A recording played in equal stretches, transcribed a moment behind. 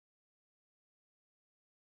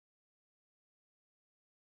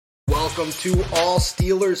welcome to All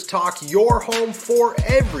Steelers Talk, your home for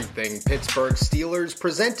everything Pittsburgh Steelers,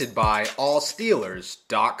 presented by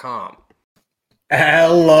allsteelers.com.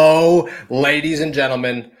 Hello, ladies and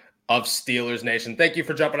gentlemen of Steelers Nation. Thank you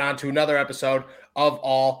for jumping on to another episode of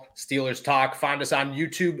All Steelers Talk. Find us on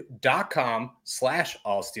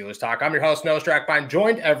youtube.com/All Steelers Talk. I'm your host, Noah Strackbine,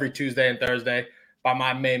 joined every Tuesday and Thursday by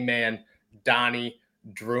my main man, Donnie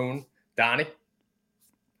Droon. Donnie,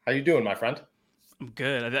 how you doing, my friend? I'm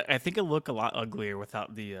good. I think it look a lot uglier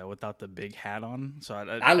without the big hat on. So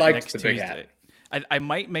I liked the big hat. I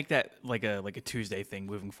might make that like a Tuesday thing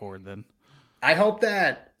moving forward. Then I hope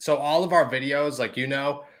that all of our videos,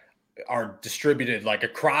 are distributed like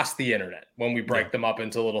across the internet when we break them up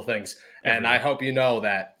into little things. And I hope you know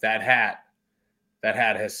that hat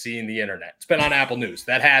has seen the internet. It's been on Apple News.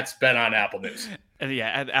 That hat's been on Apple News.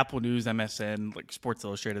 At Apple News, MSN, like Sports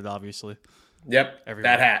Illustrated, obviously. Yep, everywhere.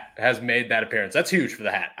 That hat has made that appearance. That's huge for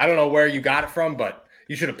the hat. I don't know where you got it from, but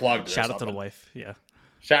you should have plugged it. Shout out to the wife, yeah.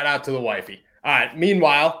 Shout out to the wifey. All right,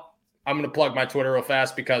 meanwhile, I'm going to plug my Twitter real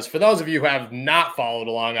fast because for those of you who have not followed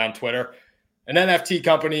along on Twitter, an NFT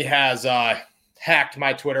company has hacked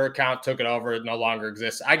my Twitter account, took it over. It no longer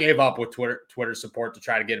exists. I gave up with Twitter support to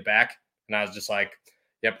try to get it back, and I was just like,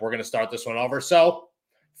 yep, we're going to start this one over. So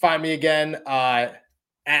find me again at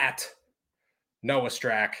Noah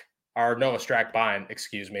Strackbine,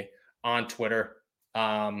 on Twitter.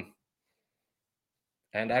 And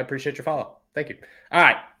I appreciate your follow. Thank you. All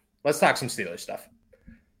right, let's talk some Steelers stuff.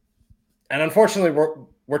 And unfortunately,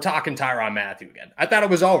 we're talking Tyrann Mathieu again. I thought it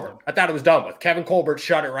was over. I thought it was done with. Kevin Colbert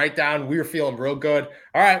shut it right down. We were feeling real good.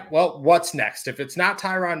 All right, well, what's next? If it's not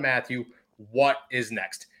Tyrann Mathieu, what is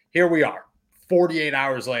next? Here we are, 48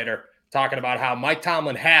 hours later, talking about how Mike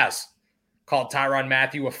Tomlin has called Tyrann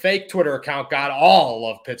Mathieu a fake Twitter account, got all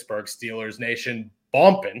of Pittsburgh Steelers Nation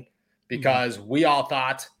bumping because we all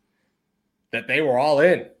thought that they were all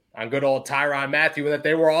in on good old Tyrann Mathieu and that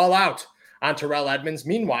they were all out on Terrell Edmunds.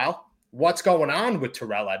 Meanwhile, what's going on with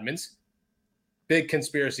Terrell Edmunds? Big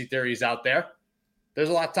conspiracy theories out there. There's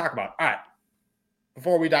a lot to talk about. All right,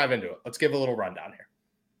 before we dive into it, let's give a little rundown here.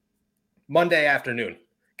 Monday afternoon,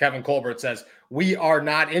 Kevin Colbert says, we are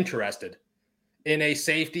not interested in a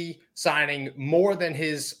safety signing more than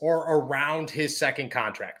his or around his second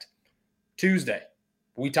contract. Tuesday,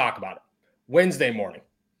 we talk about it. Wednesday morning,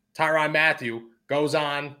 Tyrann Mathieu goes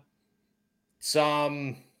on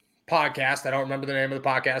some podcast. I don't remember the name of the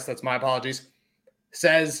podcast. That's my apologies.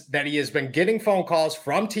 Says that he has been getting phone calls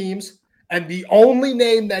from teams, and the only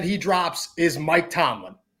name that he drops is Mike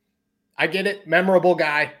Tomlin. I get it. Memorable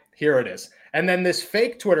guy. Here it is. And then this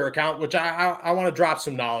fake Twitter account, which I want to drop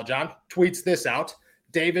some knowledge on, tweets this out.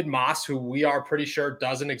 David Moss, who we are pretty sure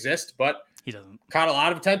doesn't exist, but he doesn't. Caught a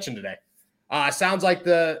lot of attention today. Sounds like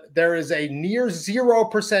there is a near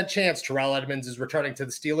 0% chance Terrell Edmunds is returning to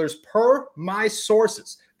the Steelers per my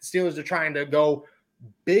sources. The Steelers are trying to go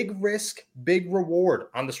big risk, big reward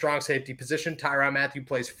on the strong safety position. Tyrann Mathieu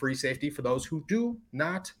plays free safety for those who do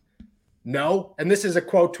not know. And this is a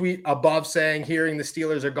quote tweet above saying, hearing the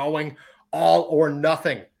Steelers are going all or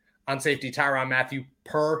nothing on safety Tyrann Mathieu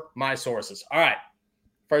per my sources. All right.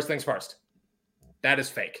 First things first. That is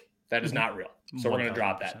fake. That is not real. So we're going to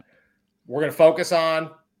drop that. We're going to focus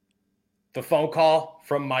on the phone call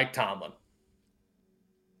from Mike Tomlin.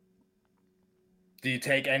 Do you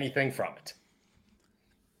take anything from it?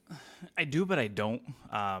 I do, but I don't.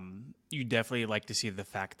 You definitely like to see the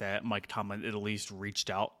fact that Mike Tomlin at least reached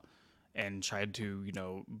out and tried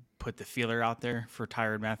to, put the feeler out there for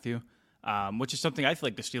Tyrann Mathieu. Which is something I feel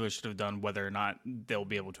like the Steelers should have done, whether or not they'll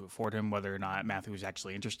be able to afford him, whether or not Mathieu is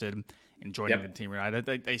actually interested in joining the team or not.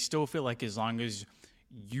 I still feel like as long as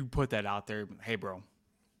you put that out there, hey, bro,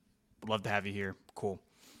 love to have you here. Cool.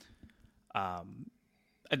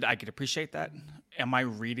 I could appreciate that. Am I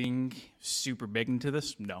reading super big into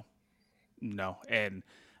this? No. And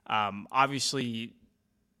obviously,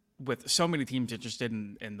 with so many teams interested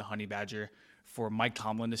in the Honey Badger, for Mike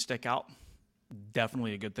Tomlin to stick out,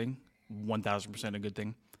 definitely a good thing. 1,000% a good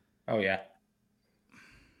thing. Oh yeah.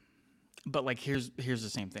 But here's the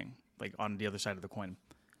same thing. On the other side of the coin,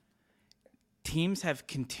 teams have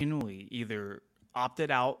continually either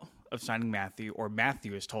opted out of signing Mathieu, or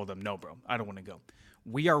Mathieu has told them, "No, bro, I don't want to go."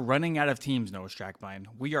 We are running out of teams, Noah Strackbine.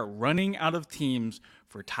 We are running out of teams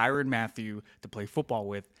for Tyrann Mathieu to play football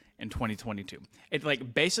with in 2022. It's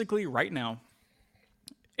basically right now,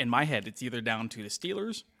 in my head, it's either down to the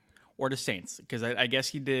Steelers or the Saints, because I guess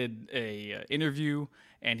he did a interview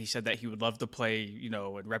and he said that he would love to play,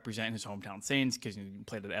 and represent his hometown Saints because he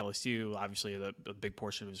played at LSU, obviously a big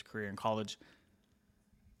portion of his career in college.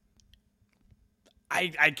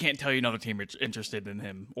 I can't tell you another team interested in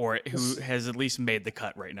him or who has at least made the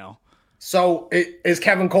cut right now. So is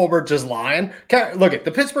Kevin Colbert just lying? Look, at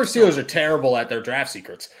the Pittsburgh Steelers are terrible at their draft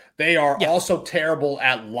secrets. They are also terrible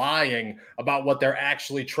at lying about what they're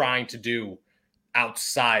actually trying to do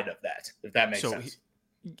outside of that, if that makes sense.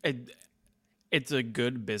 It's a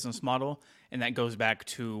good business model, and that goes back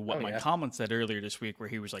to what Mike Tomlin said earlier this week, where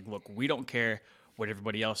he was like, look, we don't care what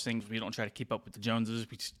everybody else thinks. We don't try to keep up with the Joneses.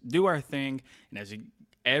 We just do our thing, and as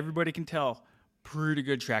everybody can tell, pretty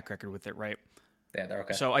good track record with it, right? Yeah, they're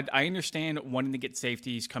okay. So I understand wanting to get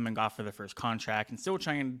safeties coming off of their first contract and still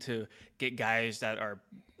trying to get guys that are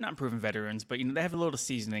not proven veterans, but they have a little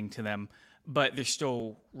seasoning to them, but there's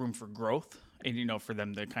still room for growth and for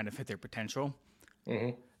them to kind of hit their potential.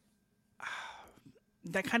 Mm-hmm.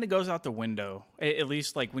 That kind of goes out the window, at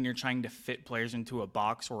least like when you're trying to fit players into a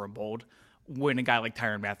box or a mold when a guy like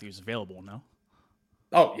Tyrann Mathieu is available, no?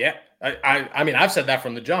 Oh, yeah. I mean, I've said that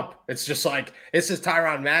from the jump. It's just like, this is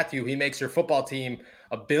Tyrann Mathieu. He makes your football team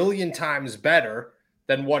a billion times better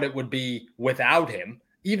than what it would be without him.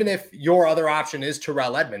 Even if your other option is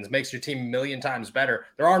Terrell Edmunds, makes your team a million times better.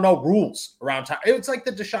 There are no rules around time. It's like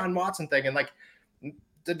the Deshaun Watson thing. And like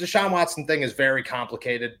the Deshaun Watson thing is very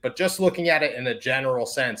complicated, but just looking at it in a general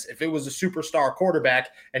sense, if it was a superstar quarterback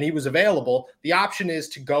and he was available, the option is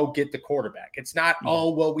to go get the quarterback. It's not,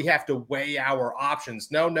 we have to weigh our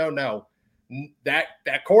options. No.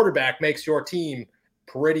 That quarterback makes your team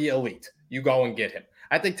pretty elite. You go and get him.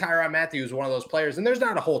 I think Tyrann Mathieu is one of those players, and there's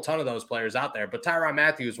not a whole ton of those players out there, but Tyrann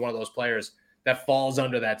Mathieu is one of those players that falls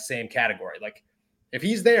under that same category. Like, if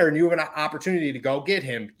he's there and you have an opportunity to go get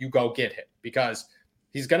him, you go get him because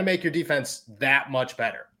he's going to make your defense that much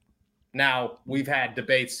better. Now, we've had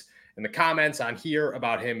debates in the comments on here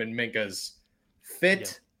about him and Minka's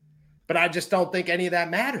fit, but I just don't think any of that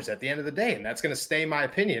matters at the end of the day, and that's going to stay my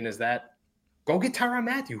opinion, is that go get Tyrann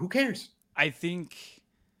Mathieu. Who cares? I think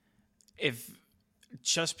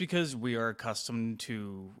just because we are accustomed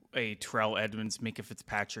to a Terrell Edmunds, Minka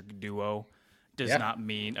Fitzpatrick duo does not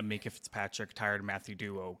mean a Minka Fitzpatrick, Tyrann Mathieu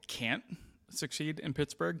duo can't succeed in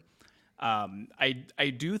Pittsburgh.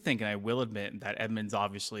 I do think, and I will admit, that Edmunds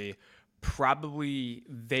obviously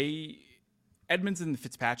Edmunds and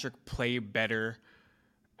Fitzpatrick play better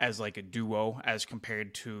as like a duo as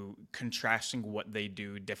compared to contrasting what they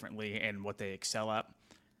do differently and what they excel at.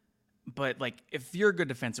 But like, if you're a good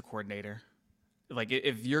defensive coordinator, like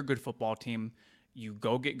if you're a good football team, you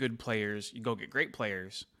go get good players, you go get great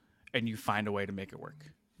players, and you find a way to make it work.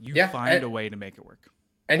 A way to make it work.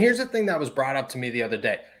 And here's the thing that was brought up to me the other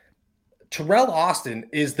day. Terrell Austin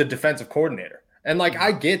is the defensive coordinator. And like,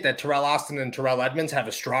 I get that Terrell Austin and Terrell Edmunds have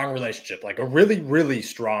a strong relationship, like a really, really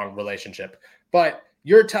strong relationship. But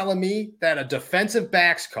you're telling me that a defensive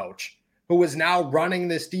backs coach who is now running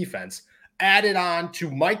this defense added on to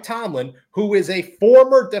Mike Tomlin, who is a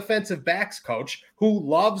former defensive backs coach who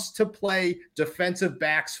loves to play defensive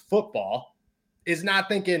backs football, is not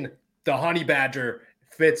thinking the Honey Badger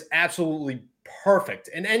fits absolutely perfect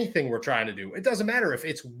in anything we're trying to do. It doesn't matter if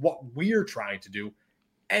it's what we're trying to do.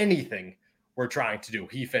 Anything we're trying to do,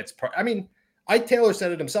 he fits. I mean, Ike Taylor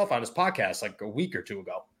said it himself on his podcast like a week or two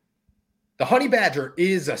ago. The Honey Badger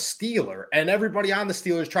is a Steeler, and everybody on the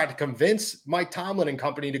Steelers tried to convince Mike Tomlin and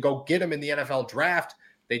company to go get him in the NFL draft.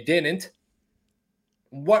 They didn't.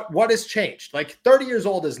 What has changed? Like, 30 years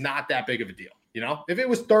old is not that big of a deal. If it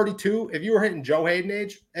was 32, if you were hitting Joe Hayden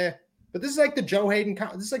age, But this is like Joe Hayden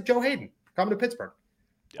coming to Pittsburgh.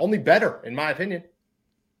 Only better, in my opinion.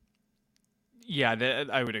 Yeah,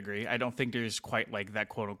 I would agree. I don't think there's quite like that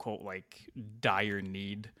quote unquote like dire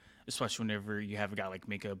need, especially whenever you have a guy like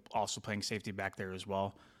Minka also playing safety back there as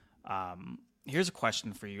well. Here's a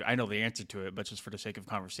question for you. I know the answer to it, but just for the sake of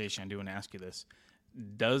conversation, I do want to ask you this.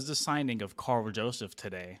 Does the signing of Carl Joseph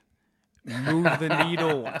today move the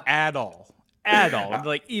needle at all? At all?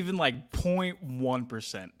 Like even like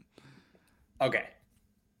 0.1%? Okay.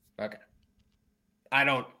 I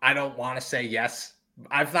don't want to say yes.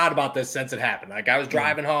 I've thought about this since it happened. Like, I was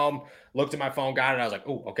driving home, looked at my phone, got it. I was like,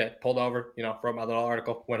 oh, okay. Pulled over, wrote my little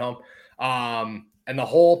article, went home. And the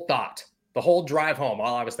whole drive home,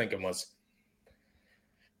 all I was thinking was,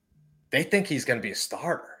 they think he's going to be a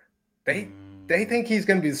starter. They think he's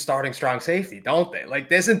going to be the starting strong safety, don't they?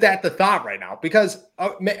 Like, isn't that the thought right now? Because,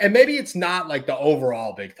 and maybe it's not like the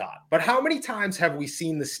overall big thought, but how many times have we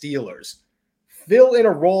seen the Steelers fill in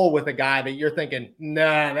a role with a guy that you're thinking,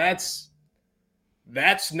 nah, that's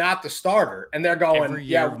not the starter. And they're going, every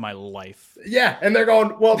year of my life. Yeah. And they're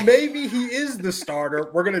going, well, maybe he is the starter.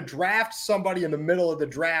 We're going to draft somebody in the middle of the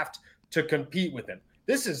draft to compete with him.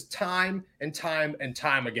 This is time and time and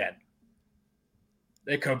time again.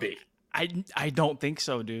 It could be. I don't think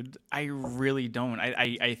so, dude. I really don't.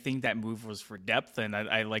 I think that move was for depth, and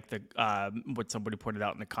I like the what somebody pointed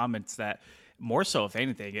out in the comments that more so, if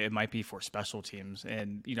anything, it might be for special teams.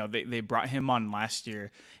 And they brought him on last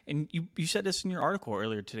year, and you said this in your article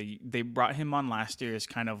earlier today. They brought him on last year as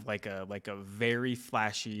kind of like a very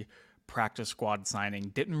flashy practice squad signing.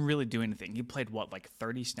 Didn't really do anything. He played like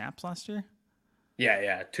 30 snaps last year.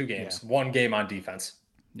 Yeah, 2 games, Yeah. 1 game on defense.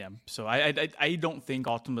 Yeah, so I don't think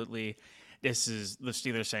ultimately this is the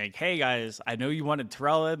Steelers saying, "Hey guys, I know you wanted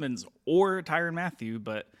Terrell Edmonds or Tyrann Mathieu,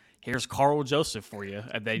 but here's Carl Joseph for you."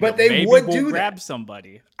 And they maybe would we'll do grab that.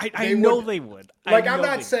 somebody. I know they would. Like, I'm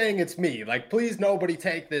not saying it's me. Like, please, nobody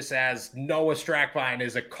take this as Noah Strackbein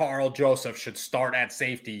is a Carl Joseph should start at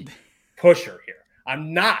safety pusher here.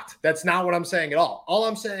 I'm not. That's not what I'm saying at all. All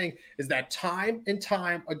I'm saying is that time and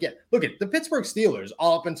time again, look at the Pittsburgh Steelers,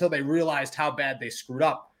 all up until they realized how bad they screwed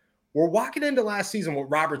up, were walking into last season with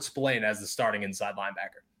Robert Spillane as the starting inside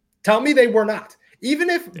linebacker. Tell me they were not.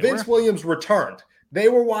 Even if Vince Williams returned, they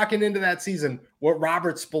were walking into that season with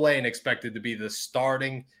Robert Spillane expected to be the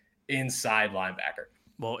starting inside linebacker.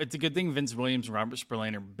 Well, it's a good thing Vince Williams and Robert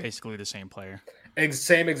Spillane are basically the same player.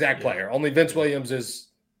 Same exact player. Only Vince Williams is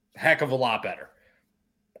a heck of a lot better.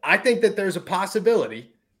 I think that there's a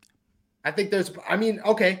possibility. And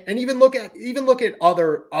even look at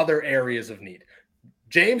other areas of need.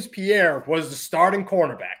 James Pierre was the starting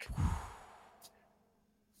cornerback.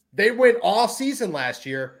 They went all season last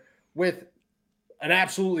year with an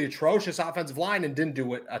absolutely atrocious offensive line and didn't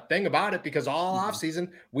do a thing about it because all offseason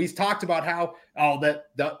we talked about how,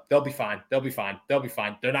 they'll be fine. They'll be fine. They'll be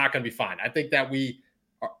fine. They're not going to be fine. I think that we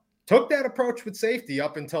took that approach with safety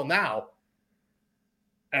up until now.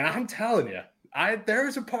 And I'm telling you,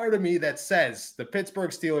 there's a part of me that says the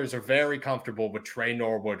Pittsburgh Steelers are very comfortable with Trey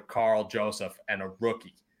Norwood, Carl Joseph, and a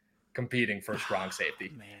rookie competing for strong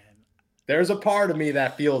safety. Man. There's a part of me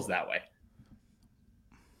that feels that way.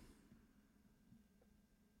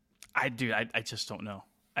 I just don't know.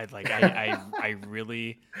 I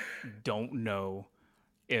really don't know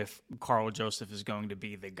if Carl Joseph is going to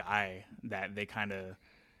be the guy that they kind of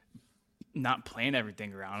not plan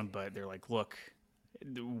everything around, but they're like, look,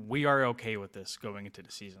 we are okay with this going into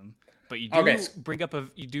the season. But you do bring up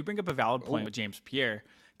a valid point with James Pierre,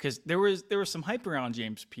 because there was some hype around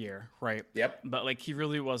James Pierre, right? Yep. But like he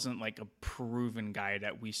really wasn't like a proven guy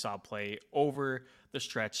that we saw play over the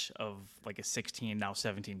stretch of like a 16, now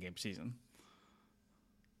 17 game season.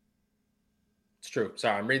 It's true.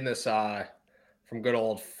 Sorry, I'm reading this from good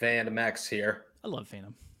old Phantom X here. I love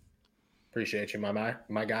Phantom. Appreciate you,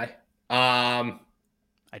 my guy. I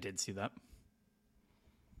did see that.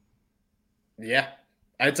 Yeah,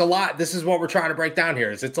 it's a lot. This is what we're trying to break down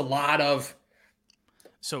here. It's a lot of.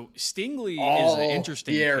 So Stingley is an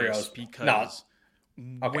interesting case because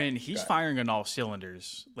when he's firing on all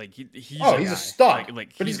cylinders, like he's a stud.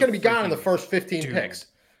 But he's going to be gone in the first 15 picks.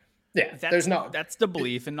 Yeah, that's the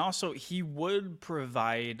belief, and also he would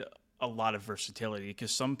provide a lot of versatility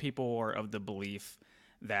because some people are of the belief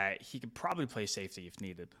that he could probably play safety if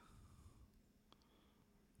needed.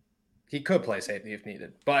 He could play safety if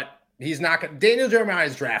needed, but he's not going to. Daniel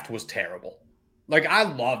Jeremiah's draft was terrible. Like, I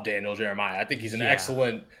love Daniel Jeremiah. I think he's an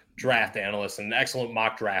excellent draft analyst and an excellent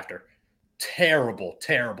mock drafter. Terrible,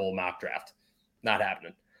 terrible mock draft. Not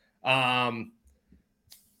happening.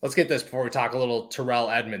 Let's get this before we talk a little Terrell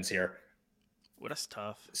Edmonds here. Well, that's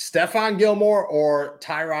tough. Stephon Gilmore or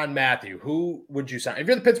Tyrann Mathieu? Who would you sign? If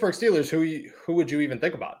you're the Pittsburgh Steelers, who would you even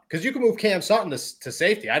think about? Because you can move Cam Sutton to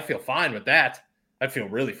safety. I'd feel fine with that. I'd feel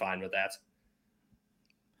really fine with that.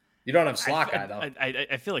 You don't have slot guy, though.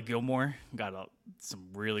 I feel like Gilmore got some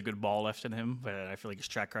really good ball left in him, but I feel like his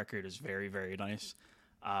track record is very, very nice.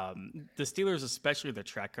 The Steelers, especially their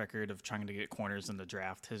track record of trying to get corners in the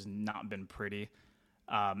draft, has not been pretty.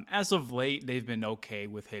 As of late, they've been okay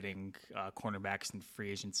with hitting cornerbacks in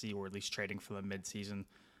free agency or at least trading for them midseason.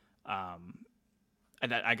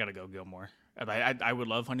 And I got to go Gilmore. I would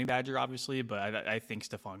love Honey Badger, obviously, but I think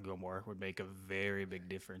Stephon Gilmore would make a very big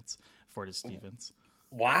difference for the Stevens.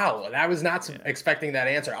 Wow, I was not expecting that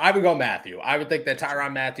answer. I would go Mathieu. I would think that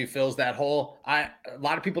Tyrann Mathieu fills that hole. A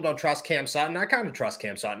lot of people don't trust Cam Sutton. I kind of trust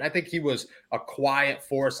Cam Sutton. I think he was a quiet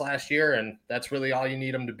force last year, and that's really all you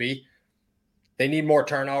need him to be. They need more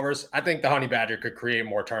turnovers. I think the Honey Badger could create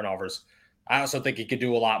more turnovers. I also think he could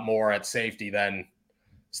do a lot more at safety than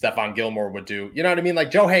Stephon Gilmore would do. You know what I mean?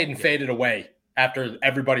 Like, Joe Hayden faded away after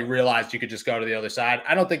everybody realized you could just go to the other side.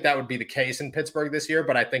 I don't think that would be the case in Pittsburgh this year,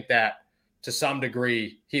 but I think that to some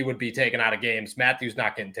degree, he would be taken out of games. Matthew's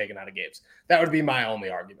not getting taken out of games. That would be my only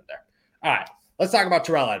argument there. All right, Let's talk about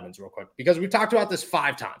Terrell Edmunds real quick, because we've talked about this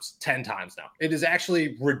 5 times, 10 times now. It is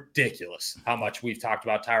actually ridiculous how much we've talked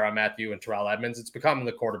about Tyrann Mathieu and Terrell Edmunds. It's becoming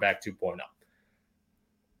the quarterback 2.0.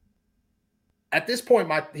 At this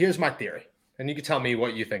point, here's my theory, and you can tell me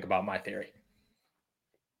what you think about my theory.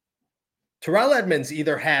 Terrell Edmunds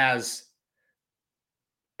either has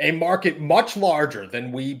a market much larger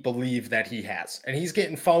than we believe that he has, and he's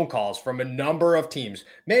getting phone calls from a number of teams,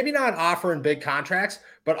 maybe not offering big contracts,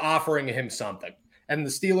 but offering him something. And the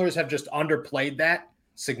Steelers have just underplayed that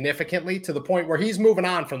significantly to the point where he's moving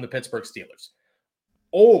on from the Pittsburgh Steelers.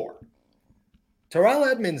 Or Terrell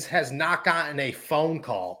Edmunds has not gotten a phone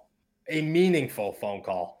call, a meaningful phone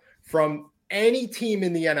call from any team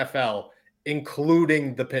in the NFL,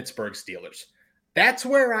 including the Pittsburgh Steelers. That's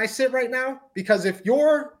where I sit right now, because if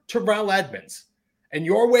you're Terrell Edmunds and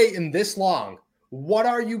you're waiting this long, what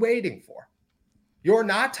are you waiting for? You're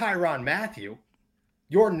not Tyrann Mathieu.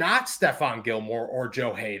 You're not Stephon Gilmore or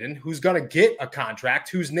Joe Hayden, who's going to get a contract,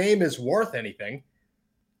 whose name is worth anything.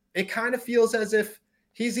 It kind of feels as if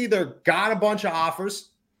he's either got a bunch of offers,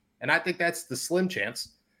 and I think that's the slim chance,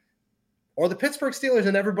 or the Pittsburgh Steelers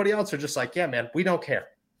and everybody else are just like, yeah, man, we don't care.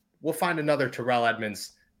 We'll find another Terrell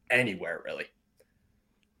Edmunds anywhere, really.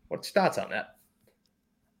 What's your thoughts on that?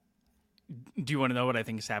 Do you want to know what I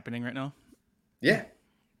think is happening right now? Yeah.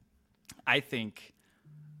 I think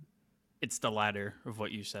it's the latter of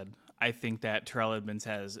what you said. I think that Terrell Edmunds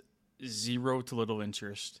has zero to little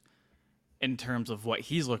interest in terms of what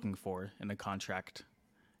he's looking for in a contract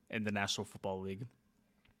in the National Football League.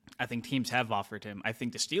 I think teams have offered him. I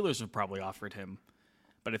think the Steelers have probably offered him.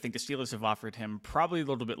 But I think the Steelers have offered him probably a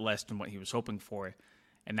little bit less than what he was hoping for.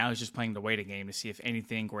 And now he's just playing the waiting game to see if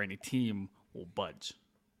anything or any team will budge.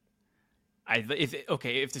 If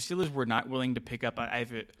the Steelers were not willing to pick up, I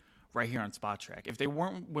have it right here on Spot Track. If they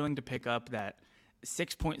weren't willing to pick up that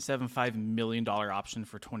 $6.75 million option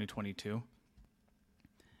for 2022,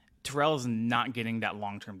 Terrell is not getting that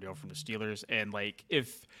long-term deal from the Steelers. And like,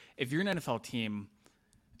 if you're an NFL team,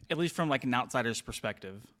 at least from like an outsider's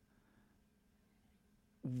perspective,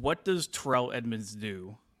 what does Terrell Edmunds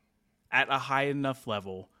do at a high enough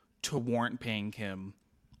level to warrant paying him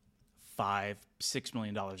 $5-6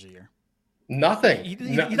 million a year? Nothing. He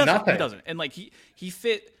doesn't. Nothing. He doesn't. And like he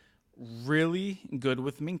fit really good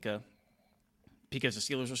with Minkah because the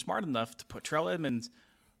Steelers are smart enough to put Terrell Edmunds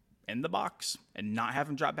in the box and not have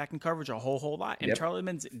him drop back in coverage a whole lot. And Terrell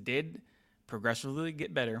Edmunds did progressively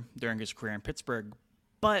get better during his career in Pittsburgh,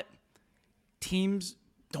 but teams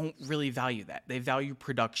don't really value that. They value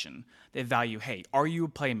production. They value, hey, are you a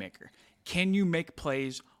playmaker? Can you make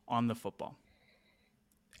plays on the football?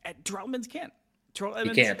 Terrell Edmunds can't. Terrell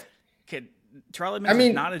Edmunds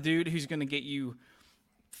is not a dude who's going to get you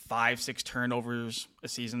 5-6 turnovers a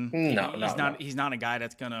season. He's not a guy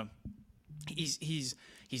that's going to. He's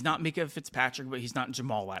not Minkah Fitzpatrick, but he's not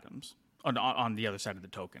Jamal Adams on the other side of the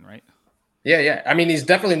token, right? Yeah. I mean, he's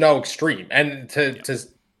definitely no extreme, and to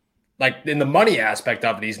like in the money aspect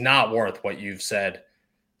of it, he's not worth what you've said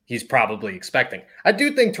he's probably expecting. I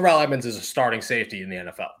do think Terrell Edmunds is a starting safety in the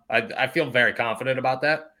NFL. I feel very confident about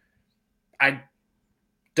that. I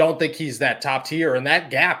don't think he's that top tier, and that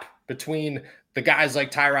gap between the guys like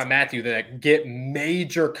Tyrann Mathieu that get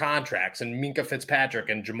major contracts and Minkah Fitzpatrick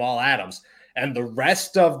and Jamal Adams and the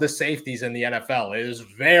rest of the safeties in the NFL is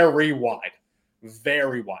very wide,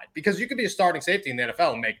 because you could be a starting safety in the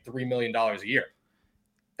NFL and make $3 million a year.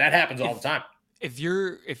 That happens all the time. If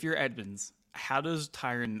you're Edmunds, how does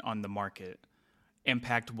Tyrann on the market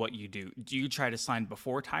impact what you do? Do you try to sign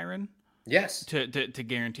before Tyrann? Yes. To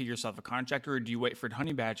guarantee yourself a contract, or do you wait for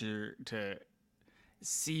Honey Badger to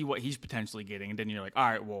see what he's potentially getting, and then you're like, all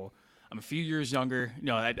right, well, I'm a few years younger.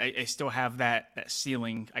 I still have that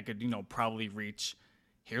ceiling I could, probably reach.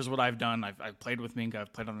 Here's what I've done. I've played with Minkah.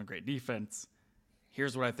 I've played on a great defense.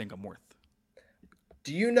 Here's what I think I'm worth.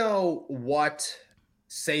 Do you know what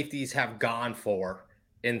safeties have gone for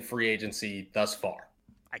in free agency thus far?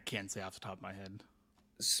 I can't say off the top of my head.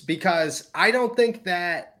 Because I don't think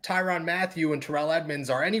that Tyrann Mathieu and Terrell Edmunds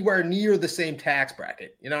are anywhere near the same tax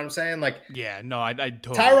bracket. You know what I'm saying? Like, yeah, no, I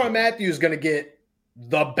totally. Tyrann Mathieu is going to get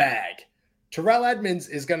the bag. Terrell Edmunds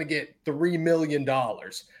is going to get $3 million.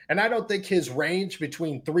 And I don't think his range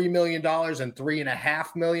between $3 million and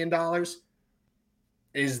 $3.5 million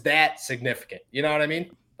is that significant. You know what I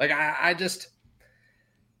mean? Like, I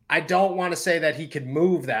don't want to say that he could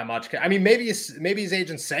move that much. I mean, maybe his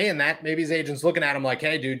agent's saying that. Maybe his agent's looking at him like,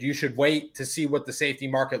 hey, dude, you should wait to see what the safety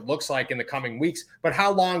market looks like in the coming weeks. But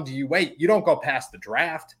how long do you wait? You don't go past the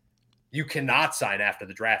draft. You cannot sign after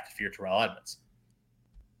the draft if you're Terrell Edmunds.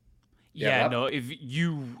 Yeah, no, if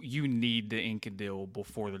you need the ink a deal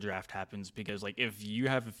before the draft happens, because like if you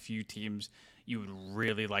have a few teams you would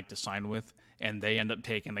really like to sign with and they end up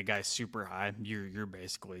taking the guy super high, you're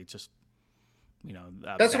basically just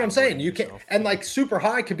That's what I'm bad saying. wording You can, yourself. and like super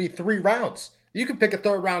high could be 3 rounds. You could pick a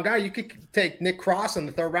third round guy. You could take Nick Cross in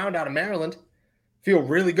the third round out of Maryland, feel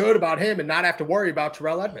really good about him, and not have to worry about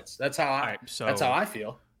Terrell Edmonds. That's how All right, that's how so I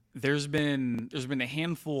feel. there's been a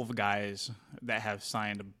handful of guys that have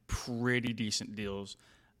signed pretty decent deals.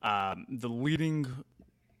 The leading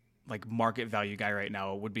like market value guy right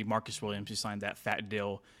now would be Marcus Williams, who signed that fat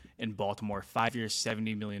deal in Baltimore, 5 years,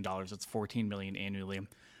 $70 million. That's $14 million annually.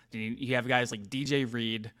 Then you have guys like DJ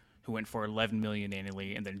Reed, who went for $11 million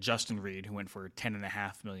annually, and then Justin Reed, who went for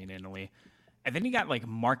 $10.5 million annually. And then you got like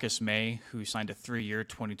Marcus May, who signed a 3-year,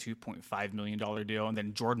 $22.5 million deal, and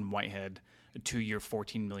then Jordan Whitehead, a 2-year,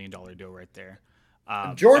 $14 million deal right there.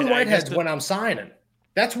 Jordan Whitehead's when I'm signing.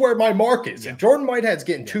 That's where my mark is. Yeah. If Jordan Whitehead's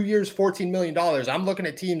getting 2 years, $14 million, I'm looking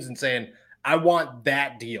at teams and saying, I want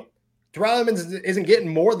that deal. Terrell Edmonds isn't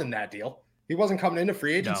getting more than that deal. He wasn't coming into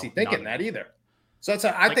free agency thinking that either. So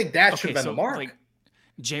I think that should have been the mark. Like,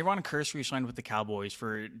 Jaron Curse signed with the Cowboys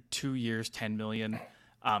for 2 years, $10 million.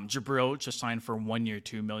 Jabril just signed for 1 year,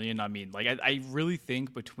 $2 million. I mean, like I really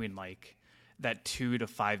think between like that $2 to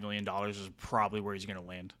 $5 million is probably where he's going to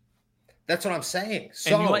land. That's what I'm saying.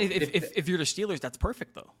 So and if you're the Steelers, that's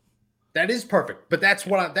perfect though. That is perfect. But that's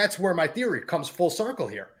where my theory comes full circle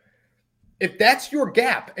here. If that's your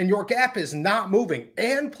gap and your gap is not moving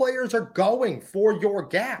and players are going for your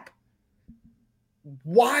gap,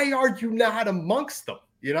 why are you not amongst them?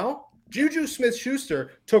 Juju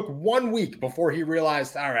Smith-Schuster took 1 week before he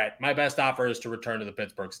realized, all right, my best offer is to return to the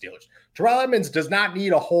Pittsburgh Steelers. Terrell Edmonds does not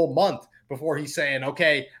need a whole month before he's saying,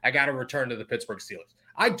 okay, I got to return to the Pittsburgh Steelers.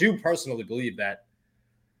 I do personally believe that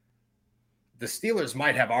the Steelers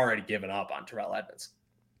might have already given up on Terrell Edmonds.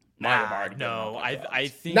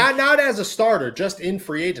 I think not as a starter, just in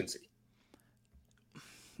free agency.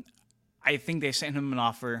 I think they sent him an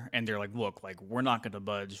offer and they're like, look, like we're not going to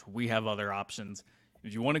budge. We have other options.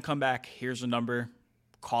 If you want to come back, here's a number.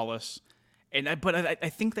 Call us. But I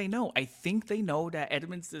think they know. I think they know that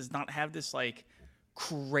Edmonds does not have this like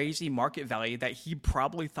crazy market value that he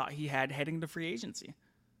probably thought he had heading to free agency.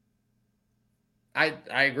 I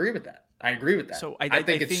agree with that. So I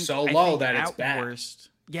think it's so low that it's bad. Worst,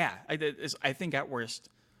 yeah, I think at worst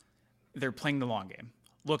they're playing the long game.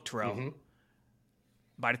 Look, Terrell. Mm-hmm.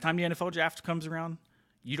 By the time the NFL draft comes around,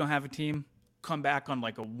 you don't have a team. Come back on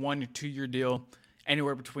like a 1 or 2 year deal,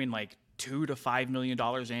 anywhere between like $2 to $5 million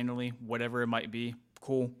annually, whatever it might be.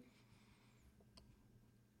 Cool.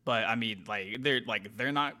 But I mean,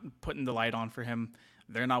 they're not putting the light on for him.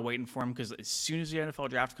 They're not waiting for him because as soon as the NFL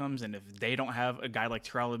draft comes, and if they don't have a guy like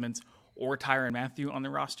Terrell Edmonds or Tyrann Mathieu on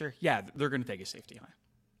the roster, yeah, they're going to take a safety high.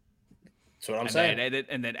 That's what I'm saying.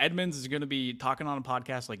 And then Edmonds is going to be talking on a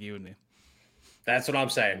podcast like you and me. That's what I'm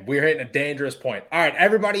saying. We're hitting a dangerous point. All right,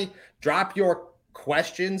 everybody, drop your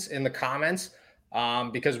questions in the comments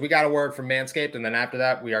because we got a word from Manscaped, and then after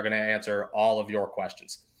that, we are going to answer all of your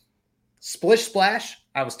questions. Splish splash,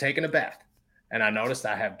 I was taking a bath, and I noticed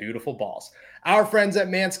I have beautiful balls. Our friends at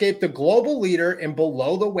Manscaped, the global leader in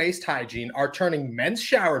below-the-waist hygiene, are turning men's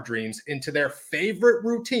shower dreams into their favorite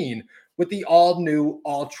routine with the all-new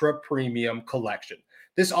Ultra Premium Collection.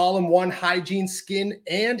 This all-in-one hygiene skin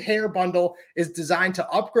and hair bundle is designed to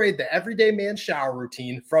upgrade the everyday man's shower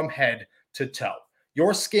routine from head to toe.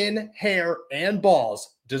 Your skin, hair, and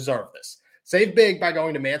balls deserve this. Save big by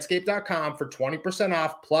going to manscaped.com for 20%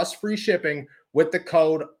 off plus free shipping with the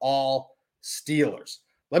code ALLSteelers.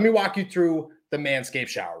 Let me walk you through the Manscaped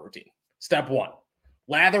shower routine. Step 1.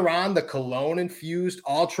 Lather on the cologne-infused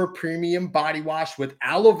Ultra Premium Body Wash with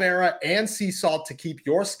aloe vera and sea salt to keep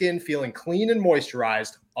your skin feeling clean and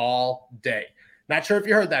moisturized all day. Not sure if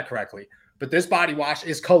you heard that correctly, but this body wash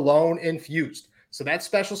is cologne-infused. So that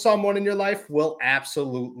special someone in your life will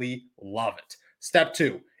absolutely love it. Step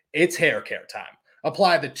 2, it's hair care time.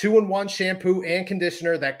 Apply the 2-in-1 shampoo and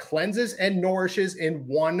conditioner that cleanses and nourishes in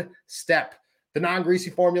one step. The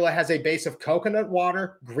non-greasy formula has a base of coconut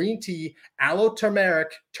water, green tea, aloe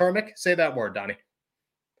turmeric, say that word, Donnie.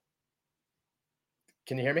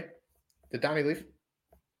 Can you hear me? Did Donnie leave?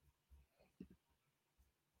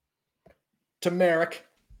 Turmeric.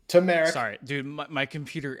 Sorry, dude, my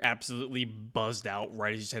computer absolutely buzzed out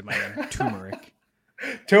right as you said my name.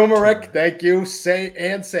 Turmeric, thank you.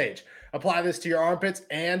 And sage. Apply this to your armpits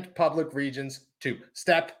and public regions too.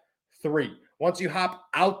 Step 3. Once you hop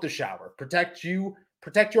out the shower, protect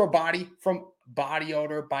your body from body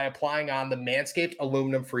odor by applying on the Manscaped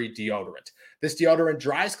aluminum-free deodorant. This deodorant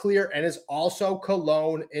dries clear and is also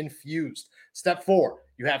cologne infused. Step 4,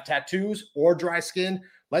 you have tattoos or dry skin.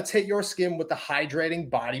 Let's hit your skin with the hydrating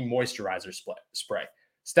body moisturizer spray.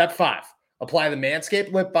 Step 5, apply the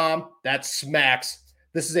Manscaped lip balm that smacks.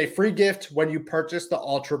 This is a free gift when you purchase the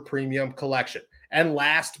Ultra Premium Collection. And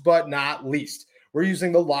last but not least, we're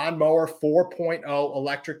using the Lawnmower 4.0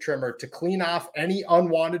 electric trimmer to clean off any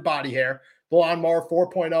unwanted body hair. The Lawnmower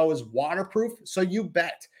 4.0 is waterproof, so you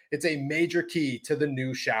bet it's a major key to the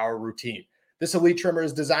new shower routine. This elite trimmer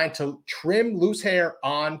is designed to trim loose hair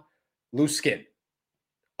on loose skin.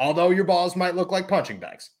 Although your balls might look like punching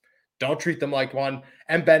bags, don't treat them like one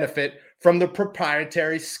and benefit from the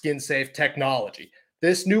proprietary skin-safe technology.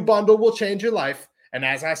 This new bundle will change your life. And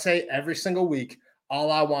as I say every single week,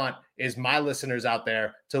 all I want is my listeners out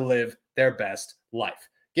there to live their best life.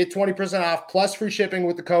 Get 20% off plus free shipping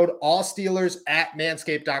with the code ALLSteelers at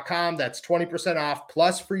manscaped.com. That's 20% off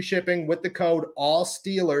plus free shipping with the code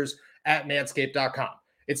ALLSteelers at manscaped.com.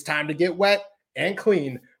 It's time to get wet and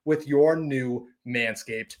clean with your new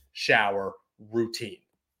Manscaped shower routine.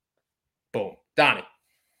 Boom. Donnie,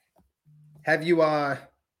 I'm going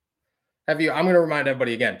to remind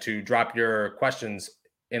everybody again to drop your questions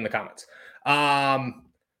in the comments.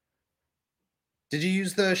 Did you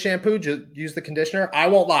use the shampoo? Did you use the conditioner? I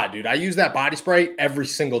won't lie, dude. I use that body spray every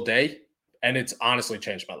single day, and it's honestly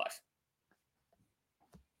changed my life.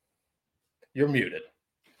 You're muted.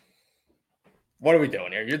 What are we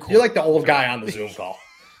doing here? You're like the old guy on the Zoom call.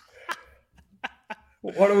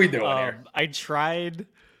 What are we doing here? I tried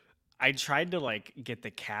to like get the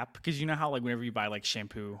cap, because you know how like whenever you buy like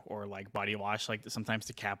shampoo or like body wash, like sometimes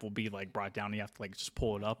the cap will be like brought down and you have to like just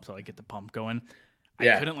pull it up to like get the pump going.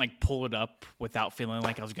 I couldn't like pull it up without feeling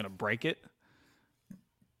like I was gonna break it.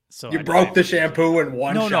 So you broke the shampoo in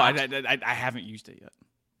one shot? No, I haven't used it yet.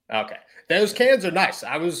 Okay. Those cans are nice.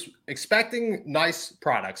 I was expecting nice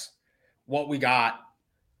products. What we got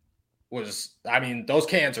was, I mean, those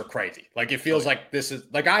cans are crazy. Like, it feels like this is,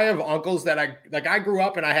 like, I have uncles that I grew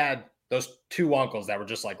up and I had those two uncles that were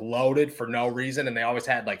just, like, loaded for no reason, and they always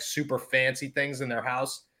had, like, super fancy things in their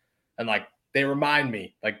house. And, like, they remind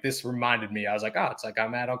me, like, this reminded me. I was like, oh, it's like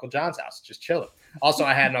I'm at Uncle John's house, just chilling. Also,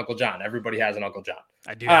 I had an Uncle John. Everybody has an Uncle John.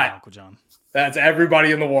 I do have an Uncle John. That's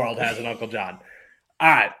everybody in the world has an Uncle John. All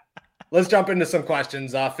right. Let's jump into some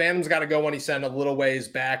questions. Phantom's got to go when he sent a little ways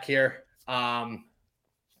back here.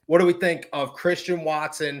 What do we think of Christian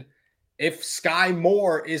Watson if Sky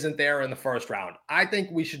Moore isn't there in the first round? I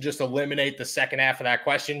think we should just eliminate the second half of that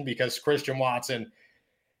question, because Christian Watson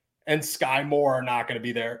and Sky Moore are not going to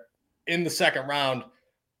be there in the second round.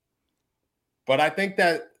 But I think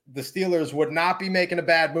that the Steelers would not be making a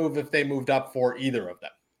bad move if they moved up for either of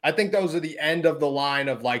them. I think those are the end of the line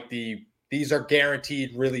of like these are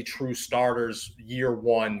guaranteed really true starters, year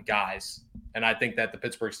one guys. And I think that the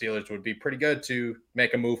Pittsburgh Steelers would be pretty good to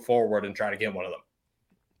make a move forward and try to get one of them.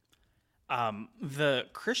 The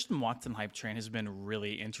Christian Watson hype train has been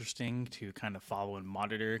really interesting to kind of follow and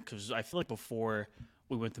monitor, because I feel like before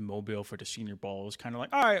we went to Mobile for the Senior Bowl, it was kind of like,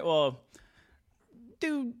 all right, well,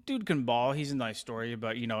 dude can ball. He's a nice story,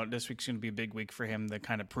 but, you know, this week's going to be a big week for him to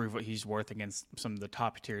kind of prove what he's worth against some of the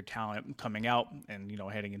top-tier talent coming out and, you know,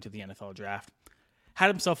 heading into the NFL draft. Had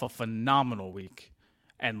himself a phenomenal week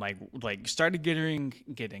and, like started getting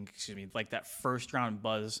like that first-round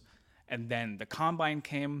buzz, and then the Combine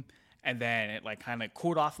came, and then it, like, kind of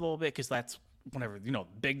cooled off a little bit, because that's whenever, you know,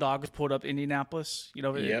 Big Dog was pulled up Indianapolis, you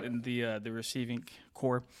know, in the receiving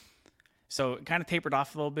core. So it kind of tapered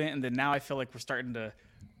off a little bit, and then now I feel like we're starting to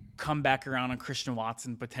come back around on Christian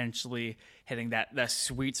Watson potentially hitting that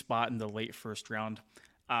sweet spot in the late first round.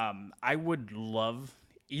 I would love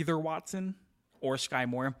either Watson or Sky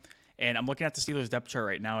Moore, and I'm looking at the Steelers depth chart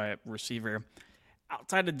right now at receiver.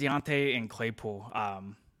 Outside of Deontay and Claypool,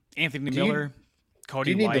 Anthony Miller,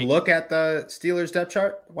 Cody White. Do you need to look at the Steelers depth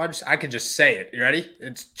chart? I could just say it. You ready?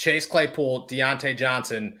 It's Chase Claypool, Deontay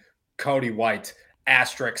Johnson, Cody White,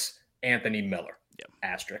 asterisk, Anthony Miller. Yep.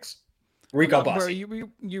 Asterisk. Rico Bussey. Bro,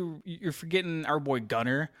 you're forgetting our boy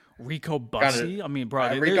Gunner, Rico Bussey. I mean,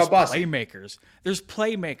 bro, Rico Bussey. Playmakers. There's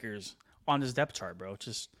playmakers on his depth chart, bro.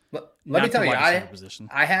 Just let me tell you, I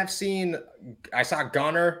saw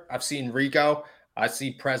Gunner. I've seen Rico. I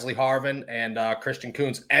see Presley Harvin and Christian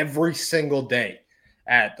Kuntz every single day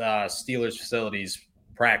at Steelers facilities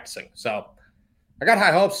practicing. So I got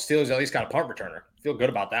high hopes. Steelers at least got a punt returner. Feel good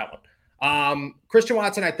about that one. Christian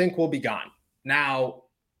Watson, I think, will be gone. Now,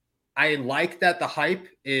 I like that the hype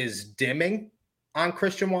is dimming on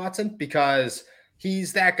Christian Watson, because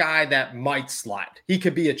he's that guy that might slide. He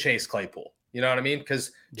could be a Chase Claypool. You know what I mean?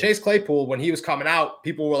 Because Chase Claypool, when he was coming out,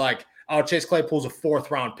 people were like, oh, Chase Claypool's a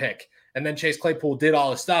 4th-round pick. And then Chase Claypool did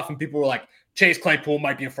all this stuff, and people were like, Chase Claypool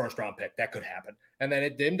might be a 1st-round pick. That could happen. And then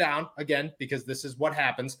it dimmed down again because this is what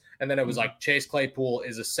happens. And then it was like Chase Claypool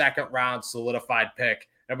is a 2nd-round solidified pick.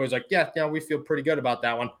 Everybody's like, yeah, we feel pretty good about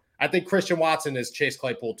that one. I think Christian Watson is Chase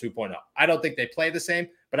Claypool 2.0. I don't think they play the same,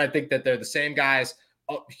 but I think that they're the same guys.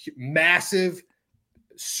 Massive,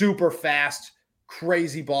 super fast,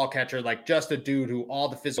 crazy ball catcher, like just a dude who all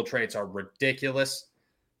the physical traits are ridiculous.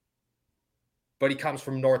 But he comes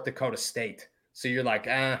from North Dakota State. So you're like,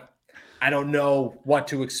 I don't know what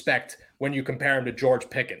to expect when you compare him to George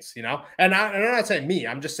Pickens, you know? And I'm not saying me.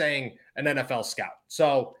 I'm just saying an NFL scout.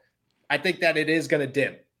 So I think that it is going to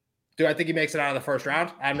dim. Do I think he makes it out of the 1st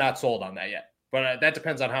round? I'm not sold on that yet. But that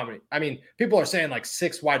depends on how many. I mean, people are saying like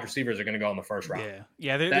 6 wide receivers are going to go in the 1st round.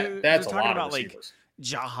 Yeah. That's they're a lot about of receivers. Like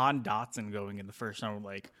Jahan Dotson going in the 1st round.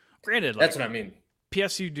 Like, granted, like, that's what I mean.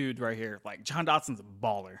 PSU dude right here. Like, Jahan Dotson's a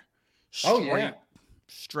baller.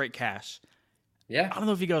 Straight cash. Yeah. I don't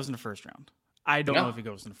know if he goes in the 1st round. I don't know if he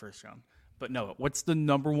goes in the 1st round. But no, what's the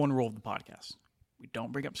number one rule of the podcast? We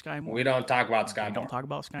don't bring up Sky Moore. We don't talk about Sky Moore. Don't talk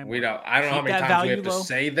about Sky Moore. We don't. I don't know how many times we have to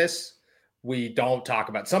say this. We don't talk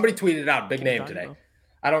about it. Somebody tweeted out, big name today.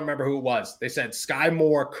 I don't remember who it was. They said Sky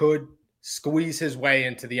Moore could squeeze his way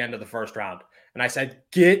into the end of the 1st round. And I said,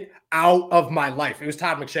 get out of my life. It was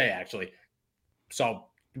Todd McShay, actually. So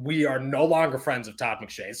we are no longer friends of Todd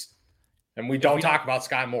McShay's. And we don't talk about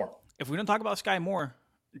Sky Moore. If we don't talk about Sky Moore,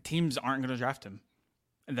 teams aren't going to draft him.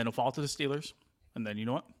 And then he'll fall to the Steelers. And then you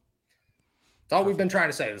know what? That's all we've been trying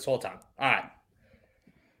to say this whole time. All right.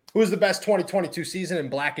 Who's the best 2022 season in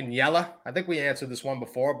black and yellow? I think we answered this one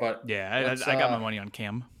before, but yeah, I got my money on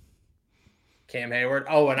Cam. Cam Hayward.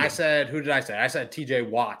 Oh, and I said, who did I say? I said TJ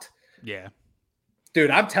Watt. Yeah.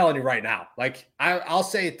 Dude, I'm telling you right now, like I'll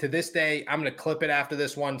say it to this day, I'm going to clip it after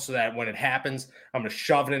this one so that when it happens, I'm going to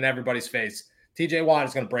shove it in everybody's face. TJ Watt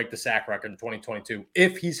is going to break the sack record in 2022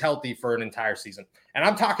 if he's healthy for an entire season. And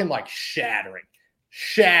I'm talking like shattering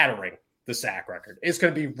the sack record. It's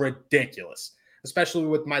going to be ridiculous, especially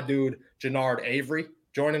with my dude, Jannard Avery,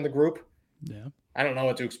 joining the group. Yeah. I don't know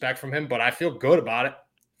what to expect from him, but I feel good about it.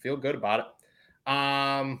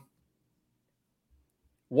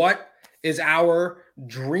 What is our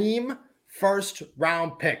dream 1st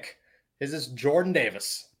round pick? Is this Jordan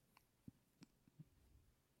Davis?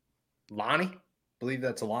 Lonnie? Believe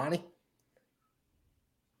that's Lonnie.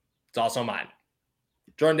 It's also mine.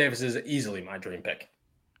 Jordan Davis is easily my dream pick.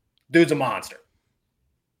 Dude's a monster.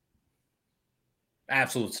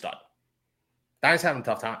 Absolute stud. Dine's having a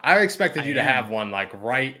tough time. I expected you to have one like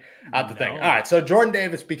right out the thing. All right, so Jordan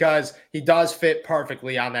Davis, because he does fit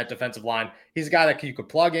perfectly on that defensive line. He's a guy that you could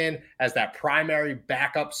plug in as that primary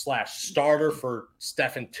backup / starter for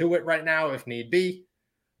Stephen Tuitt right now if need be.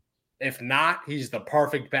 If not, he's the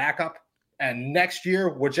perfect backup. And next year,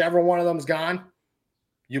 whichever one of them's gone,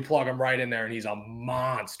 you plug him right in there, and he's a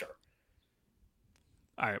monster.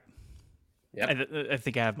 All right. Yep. I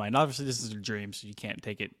think I have mine. Obviously, this is a dream, so you can't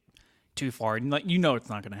take it too far. And it's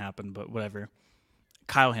not going to happen, but whatever.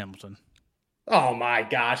 Kyle Hamilton. Oh, my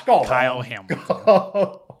gosh. Go Kyle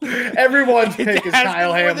Hamilton. Everyone's pick is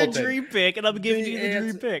Kyle Hamilton. The dream pick, and I'm giving you the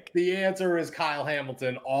dream pick. The answer is Kyle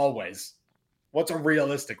Hamilton always. What's a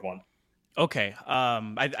realistic one? Okay.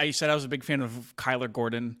 I said I was a big fan of Kyler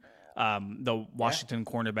Gordon, the Washington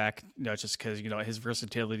cornerback, just because, his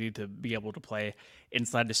versatility to be able to play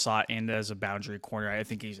inside the slot and as a boundary corner. I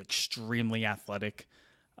think he's extremely athletic.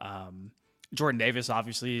 Jordan Davis,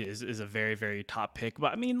 obviously, is a very, very top pick.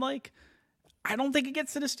 But, I mean, I don't think it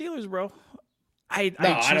gets to the Steelers, bro. I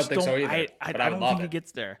don't think so either. I don't think he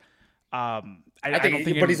gets there. I think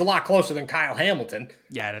he's a lot closer than Kyle Hamilton.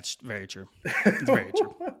 Yeah, that's very true. It's very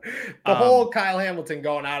true. The whole Kyle Hamilton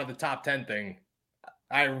going out of the top 10 thing,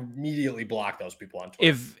 I immediately block those people on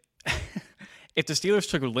Twitter. If the Steelers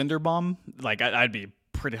took Linderbaum, I'd be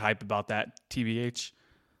pretty hype about that, TBH.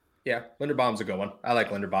 Yeah, Linderbaum's a good one. I like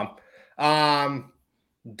Linderbaum.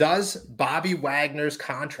 Does Bobby Wagner's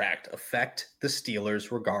contract affect the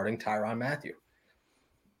Steelers regarding Tyrann Mathieu?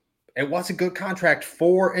 It was a good contract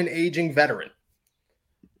for an aging veteran.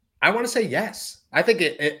 I want to say yes. I think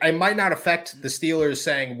it might not affect the Steelers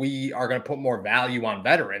saying we are going to put more value on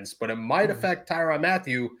veterans, but it might affect Tyrann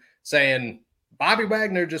Mathieu saying Bobby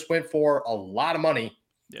Wagner just went for a lot of money.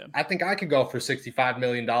 Yeah. I think I could go for $65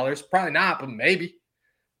 million. Probably not, but maybe.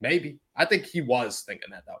 I think he was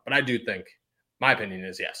thinking that, though. But I do think, my opinion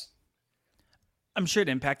is yes. I'm sure it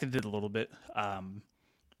impacted it a little bit.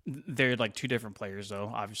 They're two different players,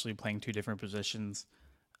 though, obviously playing two different positions.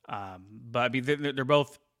 But I mean, they're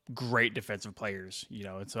both great defensive players,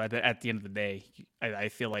 and so at the end of the day, I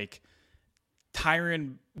feel like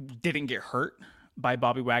Tyrann didn't get hurt by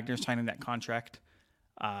Bobby Wagner signing that contract.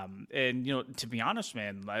 And to be honest,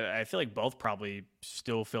 man, I feel like both probably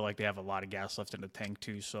still feel like they have a lot of gas left in the tank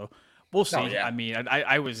too. So we'll see. Oh, yeah. I mean,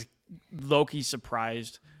 I was low-key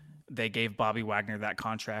surprised they gave Bobby Wagner that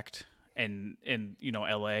contract in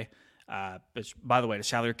LA. Which, by the way, the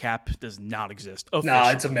salary cap does not exist. No,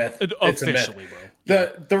 it's a myth. It's Officially, a myth.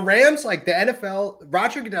 Bro. The Rams, like the NFL,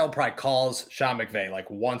 Roger Goodell probably calls Sean McVay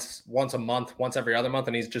like once a month, once every other month,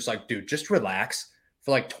 and he's just like, dude, just relax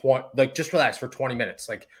for just relax for 20 minutes.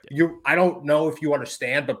 Like I don't know if you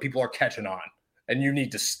understand, but people are catching on, and you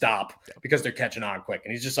need to stop because they're catching on quick.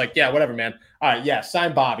 And he's just like, yeah, whatever, man. All right, yeah,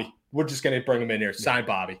 sign Bobby. We're just gonna bring him in here. Sign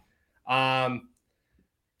Bobby.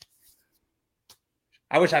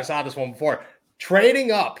 I wish I saw this one before.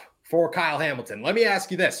 Trading up for Kyle Hamilton. Let me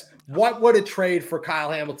ask you this. What would a trade for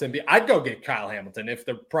Kyle Hamilton be? I'd go get Kyle Hamilton if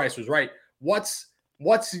the price was right. What's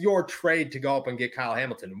your trade to go up and get Kyle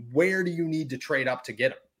Hamilton? Where do you need to trade up to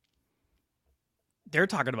get him? They're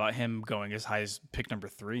talking about him going as high as pick number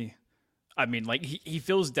 3. I mean, like he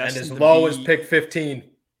feels destined and as low as pick 15.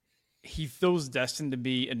 He feels destined to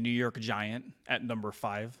be a New York Giant at number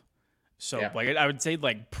 5. So I would say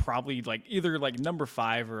probably either number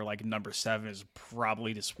 5 or number 7 is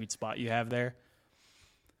probably the sweet spot you have there.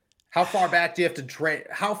 How far back do you have to trade?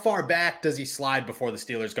 How far back does he slide before the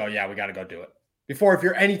Steelers go, yeah, we got to go do it? Before, if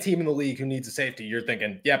you're any team in the league who needs a safety, you're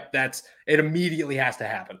thinking, yep, it immediately has to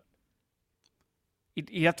happen.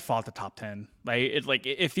 You have to fall at the top 10.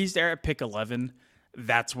 If he's there at pick 11,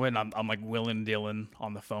 that's when I'm willing and dealing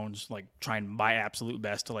on the phones, trying my absolute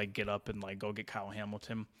best to get up and go get Kyle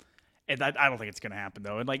Hamilton. And I don't think it's going to happen,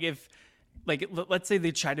 though. And, let's say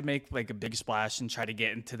they try to make, a big splash and try to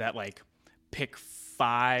get into that, pick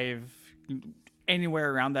 5,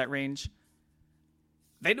 anywhere around that range.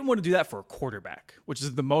 They don't want to do that for a quarterback, which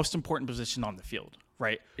is the most important position on the field,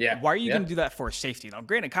 right? Yeah. Why are you going to do that for a safety? Now,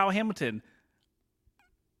 granted, Kyle Hamilton,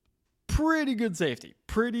 pretty good safety.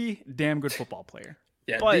 Pretty damn good football player.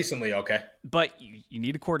 Yeah, decently okay. But you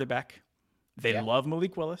need a quarterback. They love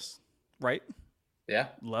Malik Willis, right? Yeah.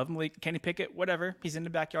 Love Malik. Kenny Pickett, whatever. He's in the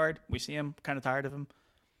backyard. We see him. Kind of tired of him.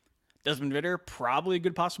 Desmond Ridder, probably a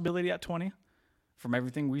good possibility at 20 from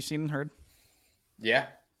everything we've seen and heard. Yeah.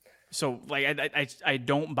 So, I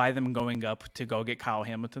don't buy them going up to go get Kyle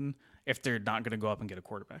Hamilton if they're not going to go up and get a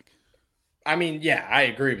quarterback. I mean, yeah, I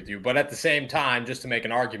agree with you. But at the same time, just to make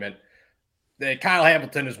an argument, that Kyle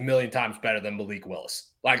Hamilton is a million times better than Malik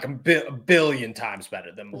Willis. A billion times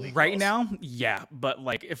better than Malik right Willis. Now, yeah. But,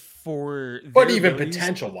 but even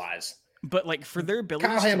potential-wise. But, for their abilities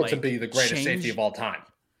Kyle Hamilton be the greatest safety of all time.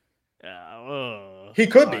 He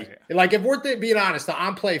could be. If we're being honest, the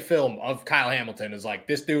on-play film of Kyle Hamilton is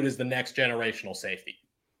this dude is the next generational safety.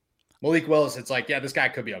 Malik Willis, it's this guy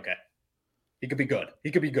could be okay. He could be good.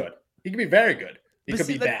 He could be good. He could be very good. He could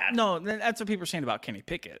be bad. No, that's what people are saying about Kenny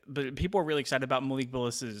Pickett. But people are really excited about Malik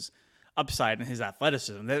Willis's upside and his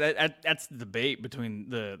athleticism. That's the debate between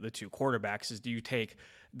the two quarterbacks is, do you take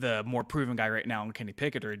the more proven guy right now in Kenny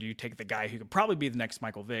Pickett, or do you take the guy who could probably be the next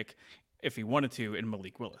Michael Vick if he wanted to in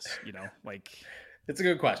Malik Willis? It's a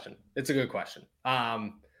good question.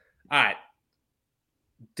 All right.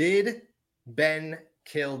 Did Ben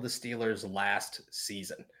kill the Steelers last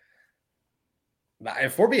season?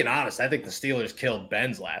 If we're being honest, I think the Steelers killed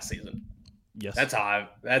Ben's last season. Yes, that's how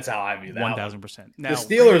I view that. 1,000%. The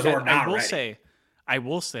Steelers were not ready. I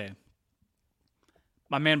will say,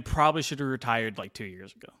 my man probably should have retired 2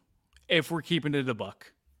 years ago. If we're keeping it a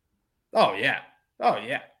buck. Oh yeah.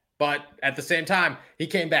 But at the same time, he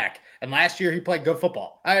came back, and last year he played good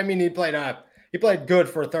football. I mean, he played good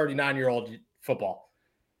for a 39-year-old football.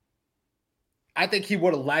 I think he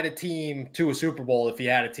would have led a team to a Super Bowl if he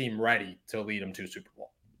had a team ready to lead him to a Super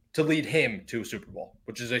Bowl. To lead him to a Super Bowl,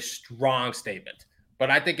 which is a strong statement.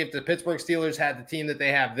 But I think if the Pittsburgh Steelers had the team that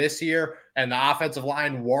they have this year and the offensive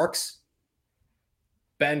line works,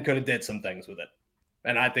 Ben could have did some things with it.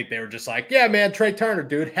 And I think they were just yeah, man, Trey Turner,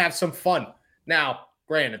 dude, have some fun. Now,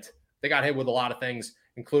 granted, they got hit with a lot of things,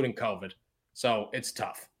 including COVID. So it's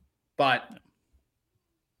tough. But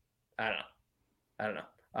I don't know.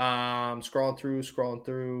 Scrolling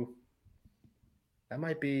through. That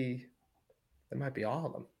might be all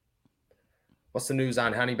of them. What's the news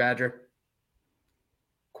on Honey Badger?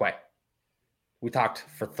 Quay. We talked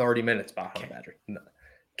for 30 minutes about Honey Badger. No.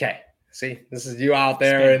 Okay. See, this is you out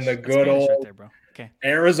there in the good old right there, bro. Okay.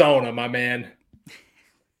 Arizona, my man.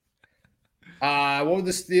 What would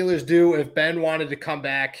the Steelers do if Ben wanted to come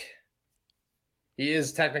back? He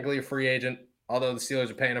is technically a free agent, although the Steelers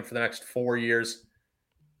are paying him for the next 4 years.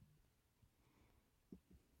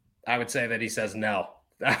 I would say that he says no.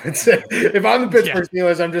 I would say if I'm the Pittsburgh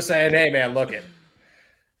Steelers, I'm just saying, hey, man, look it.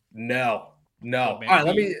 No. Look, man, All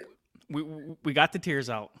right, we got the tears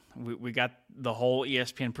out. We got the whole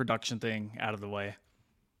ESPN production thing out of the way.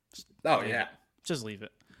 Just leave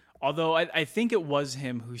it. Although I think it was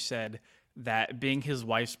him who said that being his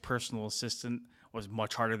wife's personal assistant was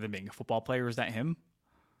much harder than being a football player. Is that him?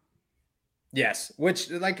 Yes.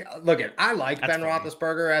 Which, like, look at, I like Ben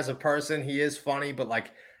Roethlisberger as a person. He is funny, but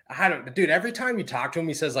like, dude, every time you talk to him,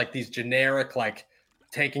 he says like these generic, like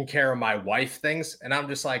taking care of my wife things. And I'm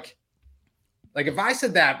just like if I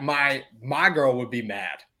said that, my girl would be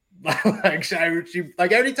mad. Like she,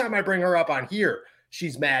 every time I bring her up on here,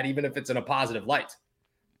 she's mad, even if it's in a positive light.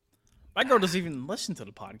 My girl doesn't even listen to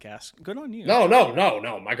the podcast. Good on you. No.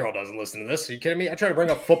 My girl doesn't listen to this. Are you kidding me? I try to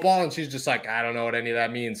bring up football and she's just like, I don't know what any of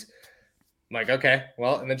that means. I'm like, okay,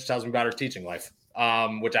 well, and then she tells me about her teaching life,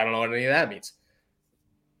 which I don't know what any of that means.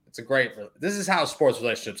 This is how sports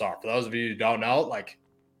relationships are. For those of you who don't know, like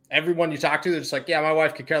everyone you talk to, they're just like, yeah, my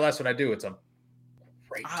wife could care less what I do. It's a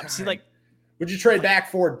great time. See, like, would you trade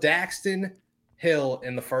back for Daxton Hill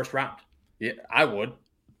in the first round? Yeah, I would.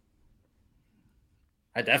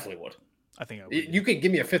 I definitely would. I think I would. You could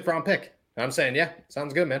give me a 5th round pick. I'm saying, yeah,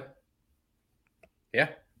 sounds good, man. Yeah.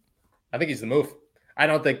 I think he's the move. I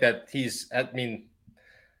don't think that the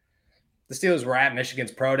Steelers were at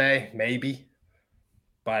Michigan's pro day, maybe,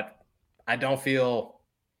 but I don't feel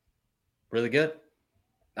really good.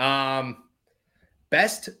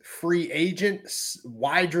 Best free agent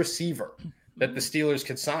wide receiver that the Steelers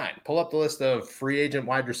could sign. Pull up the list of free agent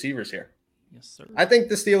wide receivers here. Yes, sir. I think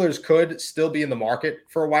the Steelers could still be in the market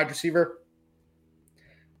for a wide receiver.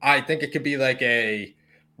 I think it could be like a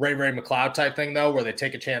Ray McLeod type thing, though, where they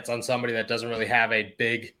take a chance on somebody that doesn't really have a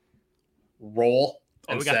big role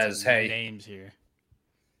and says, hey. Names here.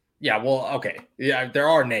 Yeah, well, okay. Yeah, there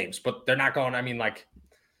are names, but they're not going,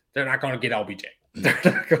 they're not going to get LBJ. They're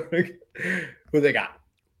not going who they got?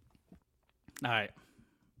 All right.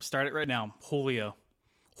 Start it right now. Julio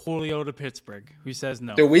to Pittsburgh. Who says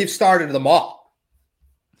no? Dude, we've started them all.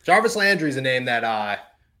 Jarvis Landry's a name that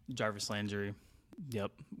Jarvis Landry.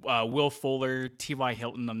 Yep. Will Fuller, T.Y.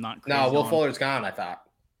 Hilton. I'm not crazy. No, Will Fuller's gone, I thought.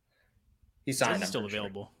 He signed. He's still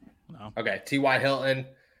available. No. Okay. T.Y. Hilton.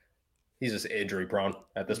 He's just injury prone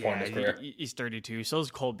at this point in his career. He's 32. So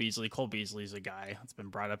is Cole Beasley. Cole Beasley's a guy that's been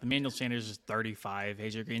brought up. Emmanuel Sanders is 35.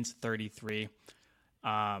 AJ Green's 33.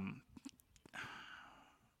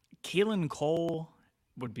 Keelan Cole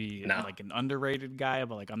would be like an underrated guy,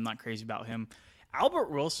 but like I'm not crazy about him.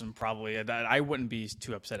 Albert Wilson probably. I wouldn't be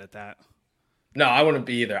too upset at that. No, I wouldn't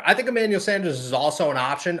be either. I think Emmanuel Sanders is also an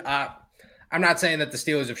option. I'm not saying that the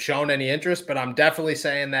Steelers have shown any interest, but I'm definitely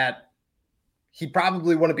saying that he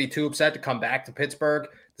probably wouldn't be too upset to come back to Pittsburgh.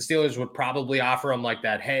 The Steelers would probably offer him like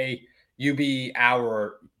that, hey, you be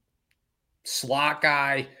our slot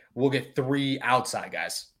guy. We'll get 3 outside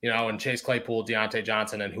guys, and Chase Claypool, Deontay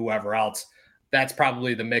Johnson, and whoever else. That's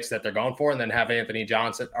probably the mix that they're going for, and then have Anthony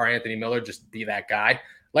Johnson or Anthony Miller just be that guy.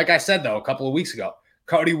 Like I said, though, a couple of weeks ago,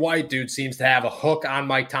 Cody White, dude, seems to have a hook on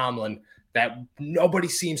Mike Tomlin that nobody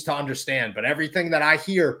seems to understand. But everything that I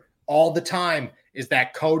hear all the time is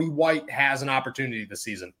that Cody White has an opportunity this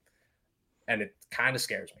season. And it kind of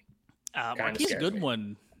scares me. Marquise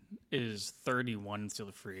Goodwin is 31, still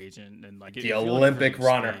a free agent. And like the Olympic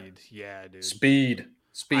runner. Speed. Yeah, dude. Speed.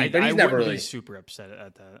 But he's never really super upset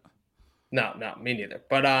at that. No, me neither.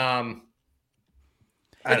 But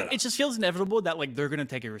it just feels inevitable that like they're going to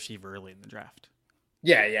take a receiver early in the draft.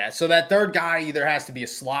 Yeah. So that third guy either has to be a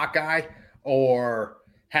slot guy or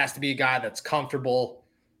has to be a guy that's comfortable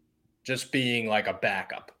just being like a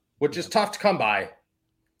backup, which is tough to come by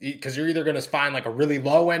because you're either going to find like a really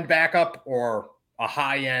low end backup or a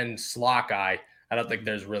high end slot guy. I don't think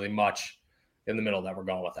there's really much in the middle that we're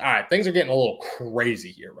going with. All right, things are getting a little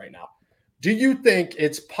crazy here right now. Do you think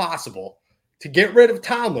it's possible to get rid of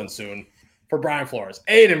Tomlin soon for Brian Flores?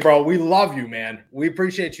 Aiden, bro, we love you, man. We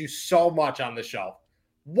appreciate you so much on the show.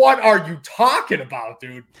 What are you talking about,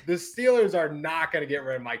 dude? The Steelers are not going to get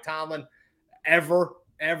rid of Mike Tomlin ever,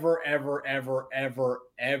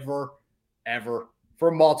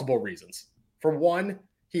 for multiple reasons. For one,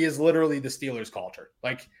 he is literally the Steelers culture.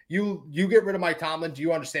 Like you get rid of Mike Tomlin. Do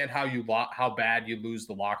you understand how bad you lose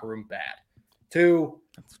the locker room? Bad. Two,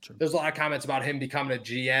 there's a lot of comments about him becoming a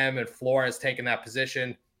GM and Flores taking that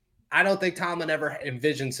position. I don't think Tomlin ever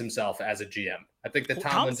envisions himself as a GM. I think that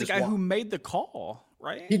Tomlin's the guy who made the call,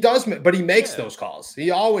 right? He does, but he makes those calls.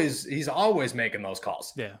 He's always making those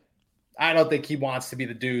calls. Yeah. I don't think he wants to be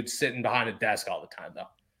the dude sitting behind a desk all the time, though.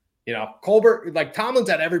 Colbert, like Tomlin's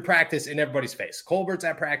at every practice in everybody's face. Colbert's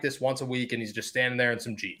at practice once a week, and he's just standing there in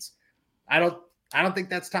some jeans. I don't think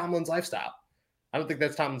that's Tomlin's lifestyle.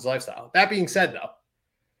 That being said, though,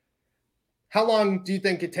 how long do you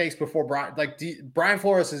think it takes before Brian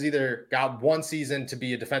Flores has either got one season to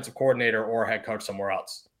be a defensive coordinator or a head coach somewhere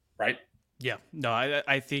else, right? Yeah, no,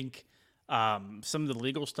 I think some of the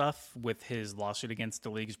legal stuff with his lawsuit against the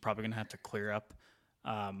league is probably going to have to clear up.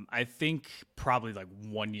 I think probably like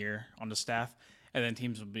 1 year on the staff, and then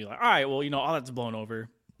teams will be like, all right, well, all that's blown over.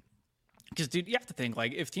 Because, dude, you have to think,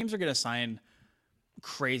 like, if teams are going to sign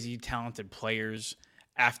crazy talented players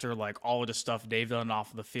after, like, all of the stuff they've done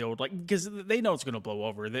off of the field, like, because they know it's going to blow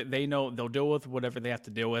over. They know they'll deal with whatever they have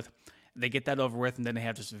to deal with. They get that over with, and then they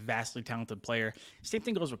have this vastly talented player. Same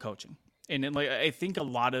thing goes with coaching. And then, like, I think a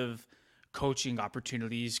lot of coaching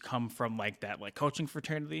opportunities come from like that, like coaching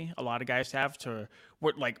fraternity. A lot of guys have to,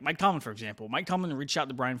 like Mike Tomlin, for example. Mike Tomlin reached out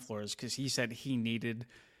to Brian Flores because he said he needed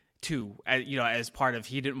to, as part of,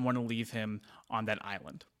 he didn't want to leave him on that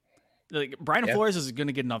island. Like Brian Flores is going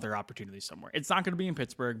to get another opportunity somewhere. It's not going to be in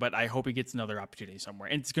Pittsburgh, but I hope he gets another opportunity somewhere.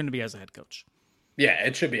 And it's going to be as a head coach. Yeah,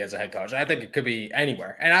 it should be as a head coach. I think it could be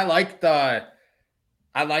anywhere. And I like the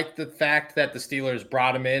fact that the Steelers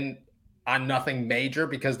brought him in on nothing major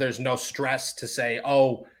because there's no stress to say,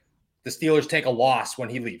 oh, the Steelers take a loss when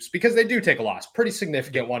he leaves, because they do take a loss, pretty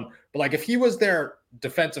significant one. But like if he was their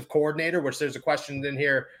defensive coordinator, which there's a question in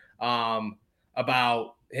here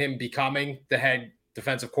about him becoming the head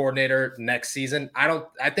defensive coordinator next season.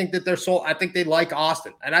 I think that I think they like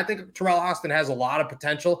Austin, and I think Terrell Austin has a lot of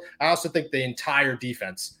potential. I also think the entire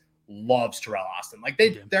defense loves Terrell Austin. Like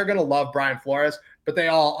they're going to love Brian Flores, but they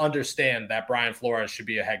all understand that Brian Flores should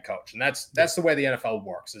be a head coach. And that's the way the NFL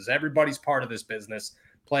works, is everybody's part of this business,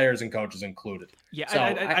 players and coaches included. Yeah, so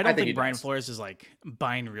I don't think Brian Flores is like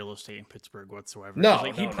buying real estate in Pittsburgh whatsoever. No,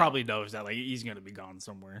 he probably knows that like he's going to be gone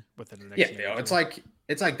somewhere within the next year. Yeah,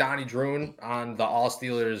 it's like Donnie Druin on the All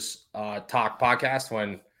Steelers Talk podcast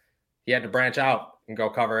when he had to branch out and go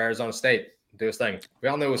cover Arizona State, do his thing. We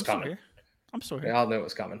all knew it was coming. I'm sorry. We all knew it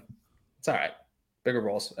was coming. It's all right. Bigger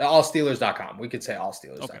roles. Allsteelers.com. We could say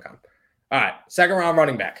allsteelers.com. Okay. All right. Second round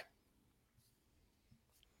running back.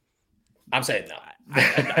 I'm saying no.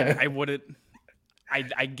 I wouldn't.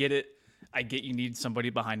 I get it. I get you need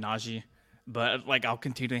somebody behind Najee. But like I'll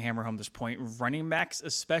continue to hammer home this point. Running backs,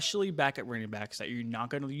 especially backup running backs that you're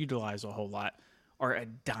not going to utilize a whole lot, are a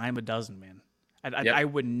dime a dozen, man. I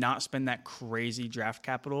would not spend that crazy draft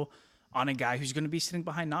capital on a guy who's going to be sitting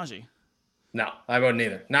behind Najee. No, I wouldn't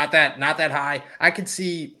either. Not that high. I could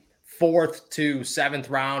see 4th to 7th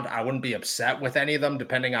round. I wouldn't be upset with any of them,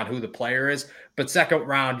 depending on who the player is. But 2nd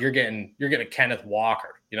round, you're getting Kenneth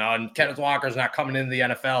Walker, and Kenneth Walker's not coming into the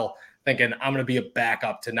NFL thinking I'm going to be a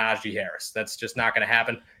backup to Najee Harris. That's just not going to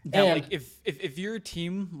happen. Yeah, like if you're a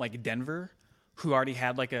team like Denver, who already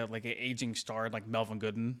had like an aging star like Melvin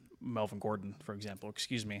Gordon, for example,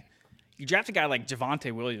 excuse me. You draft a guy like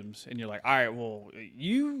Javonte Williams, and you're like, all right, well,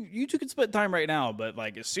 you two can split time right now, but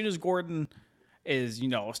like as soon as Gordon is,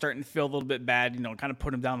 starting to feel a little bit bad, kind of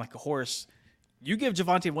put him down like a horse, you give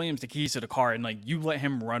Javonte Williams the keys to the car, and like you let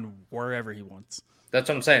him run wherever he wants. That's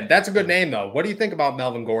what I'm saying. That's a good name, though. What do you think about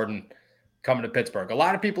Melvin Gordon coming to Pittsburgh? A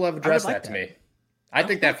lot of people have addressed that to me. I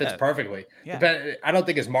think that fits perfectly. Yeah. I don't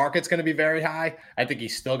think his market's going to be very high. I think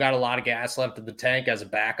he's still got a lot of gas left in the tank as a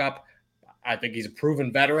backup. I think he's a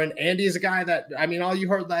proven veteran, and he's a guy that, all you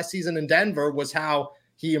heard last season in Denver was how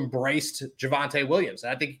he embraced Javonte Williams.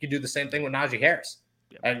 And I think he could do the same thing with Najee Harris.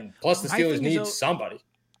 Yep. And plus the Steelers need somebody.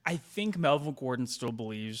 I think Melvin Gordon still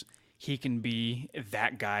believes he can be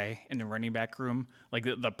that guy in the running back room, like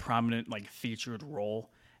the prominent, like featured role.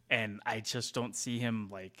 And I just don't see him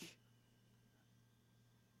like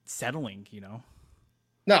settling,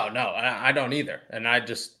 No, I don't either. And I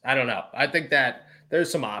don't know. I think that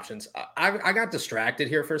there's some options. I got distracted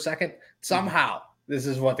here for a second. Somehow, this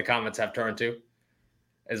is what the comments have turned to.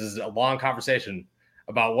 This is a long conversation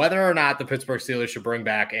about whether or not the Pittsburgh Steelers should bring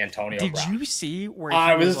back Antonio Brown. Did you see where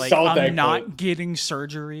he was like, so I'm not getting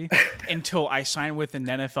surgery until I sign with an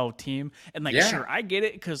NFL team? And sure, I get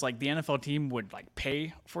it, because like the NFL team would like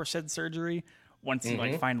pay for said surgery once he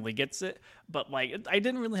like finally gets it. But like I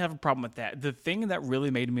didn't really have a problem with that. The thing that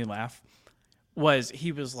really made me laugh was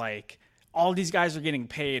he was like, all these guys are getting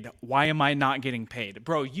paid. Why am I not getting paid?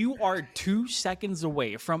 Bro, you are 2 seconds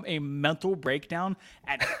away from a mental breakdown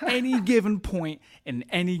at any given point in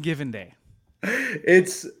any given day.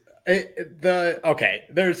 There's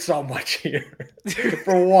so much here.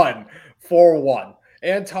 For one,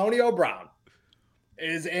 Antonio Brown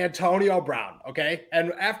is Antonio Brown, okay?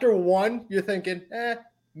 And after 1, you're thinking,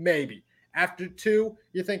 maybe. After 2,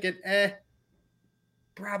 you're thinking,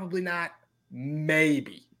 probably not,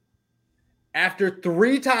 maybe. After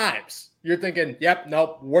 3 times, you're thinking, yep,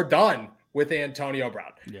 nope, we're done with Antonio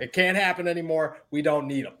Brown. Yeah. It can't happen anymore. We don't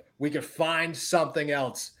need him. We could find something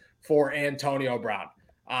else for Antonio Brown.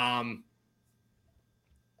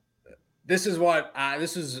 This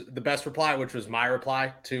is the best reply, which was my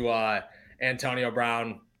reply to Antonio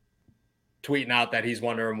Brown tweeting out that he's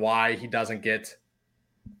wondering why he doesn't get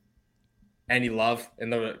any love in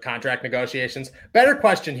the contract negotiations. Better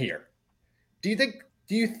question here. Do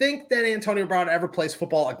you think that Antonio Brown ever plays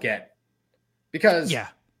football again? Because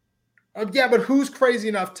but who's crazy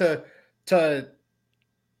enough to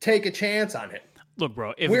take a chance on him? Look,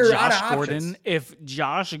 bro, if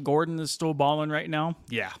Josh Gordon is still balling right now,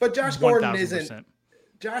 but Josh Gordon isn't.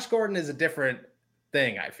 Josh Gordon is a different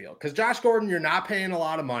thing, I feel, because Josh Gordon, you're not paying a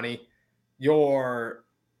lot of money, you're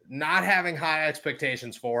not having high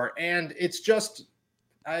expectations for, and it's just,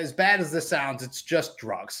 as bad as this sounds, it's just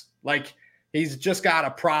drugs. Like, he's just got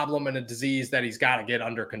a problem and a disease that he's got to get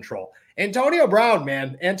under control. Antonio Brown,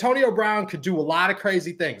 man, Antonio Brown could do a lot of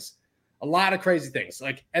crazy things.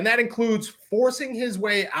 Like, and that includes forcing his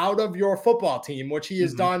way out of your football team, which he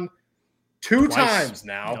has done twice. Times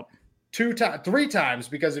now, 3 times,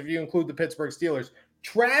 because if you include the Pittsburgh Steelers,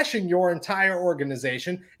 trashing your entire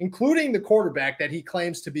organization, including the quarterback that he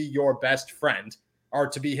claims to be your best friend or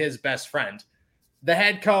to be his best friend, the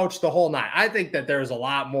head coach, the whole nine. I think that there's a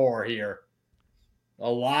lot more here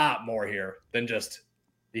than just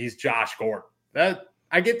he's Josh Gordon. That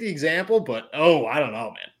I get the example, but I don't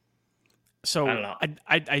know, man. So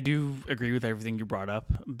I do agree with everything you brought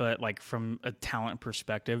up, but like from a talent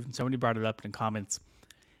perspective, somebody brought it up in the comments.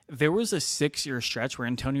 There was a 6-year stretch where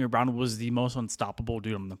Antonio Brown was the most unstoppable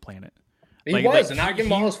dude on the planet. He was, and I give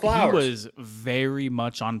him all his flowers. He was very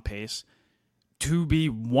much on pace to be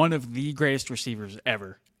one of the greatest receivers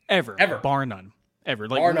ever, bar none, ever.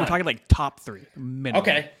 Like we're talking like top 3 minimum.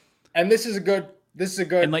 Okay, and this is a good.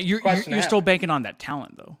 And like you're still banking on that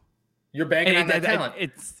talent though. You're banking on that talent.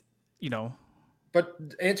 It's But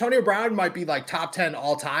Antonio Brown might be like top 10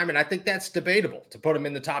 all time, and I think that's debatable to put him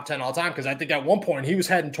in the top 10 all time because I think at one point he was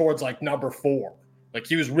heading towards like number 4. Like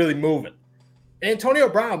he was really moving. Antonio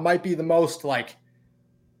Brown might be the most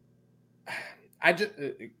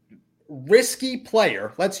risky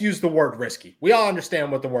player. Let's use the word risky. We all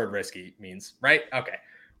understand what the word risky means, right? Okay.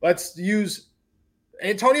 Let's use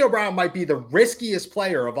Antonio Brown might be the riskiest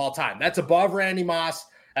player of all time. That's above Randy Moss.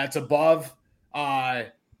 That's above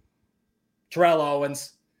Terrell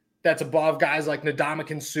Owens. That's above guys like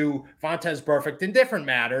Ndamukong Suh, Vontaze Burfict in different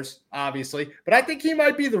matters, obviously. But I think he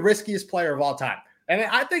might be the riskiest player of all time. And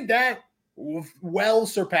I think that well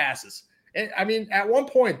surpasses. I mean, at one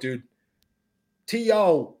point, dude,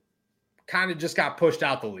 T.O. kind of just got pushed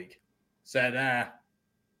out the league. Said,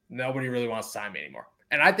 nobody really wants to sign me anymore.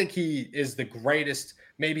 And I think he is the greatest,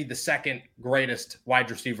 maybe the second greatest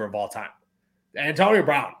wide receiver of all time. Antonio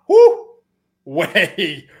Brown,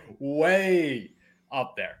 way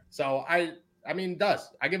up there. So I mean, does.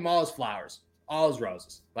 I give him all his flowers, all his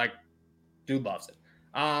roses. Like, dude loves it.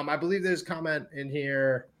 I believe there's a comment in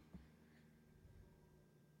here.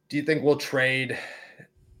 Do you think we'll trade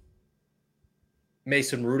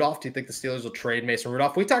Mason Rudolph? Do you think the Steelers will trade Mason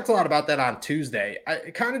Rudolph? We talked a lot about that on Tuesday.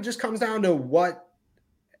 It kind of just comes down to what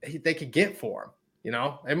they could get for him. You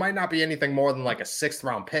know, it might not be anything more than like a 6th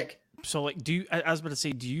round pick. So, like, I was about to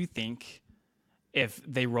say, do you think if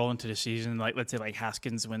they roll into the season, like, let's say, like,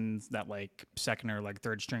 Haskins wins that, like, 2nd or, like,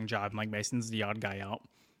 3rd string job, and, like, Mason's the odd guy out,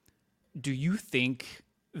 do you think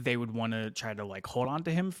they would want to try to, like, hold on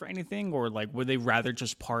to him for anything? Or, like, would they rather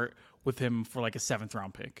just part with him for, like, a 7th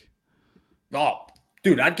round pick? Oh,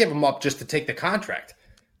 dude, I'd give him up just to take the contract.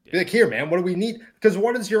 Be like, here, man, what do we need? Because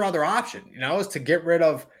what is your other option? You know, is to get rid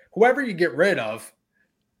of whoever you get rid of.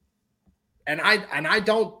 And I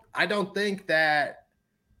don't think that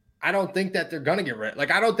they're gonna get rid.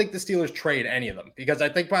 Like, I don't think the Steelers trade any of them because I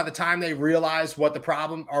think by the time they realize what the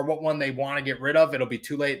problem or what one they want to get rid of, it'll be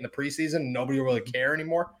too late in the preseason. And nobody will really care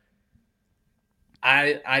anymore.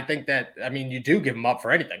 I think that, I mean, you do give him up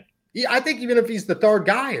for anything. Yeah, I think even if he's the 3rd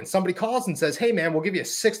guy and somebody calls and says, "Hey, man, we'll give you a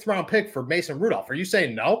 6th round pick for Mason Rudolph," are you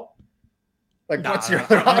saying no? Like, what's your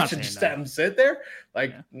other option? Just have him sit there?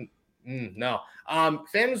 Like, no.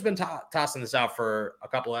 Fan's been tossing this out for a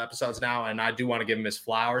couple of episodes now, and I do want to give him his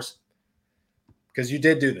flowers because you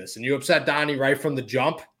did do this, and you upset Donnie right from the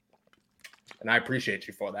jump, and I appreciate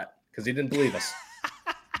you for that because he didn't believe us.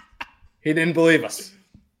 He didn't believe us.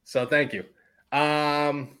 So thank you.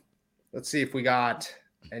 Let's see if we got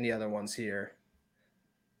any other ones here.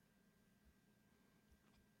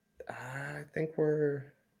 I think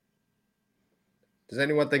does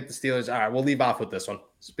anyone think the Steelers? All right, we'll leave off with this one.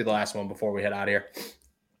 This will be the last one before we head out of here.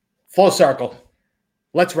 full circle.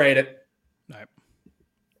 Let's rate it. All right.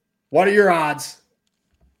 What are your odds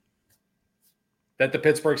that the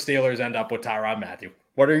Pittsburgh Steelers end up with Tyrann Mathieu?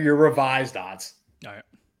 What are your revised odds? All right.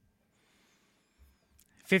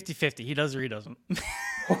 50-50. He does or he doesn't.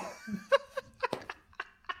 All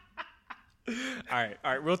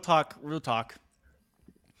right. Real talk.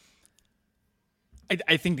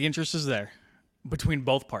 I think the interest is there between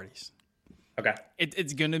both parties. Okay.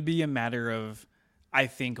 It's going to be a matter of, I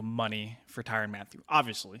think, money for Tyrann Mathieu.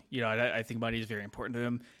 Obviously, I think money is very important to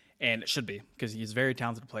him, and it should be because he's a very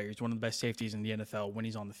talented player. He's one of the best safeties in the NFL when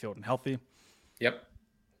he's on the field and healthy. Yep.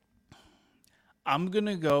 I'm going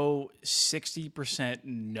to go 60%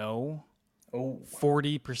 no,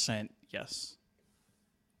 40% yes.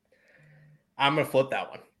 I'm going to flip that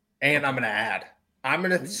one, and I'm going to add. I'm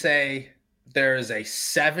going to say there is a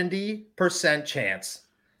 70% chance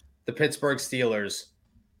the Pittsburgh Steelers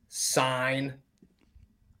sign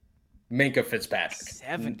Minkah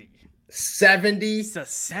Fitzpatrick.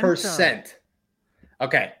 70%.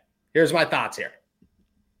 Okay, here's my thoughts here.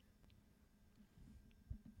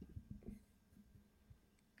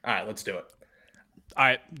 All right, let's do it. All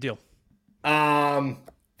right, deal.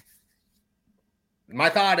 My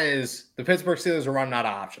thought is the Pittsburgh Steelers are running out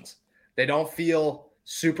of options. They don't feel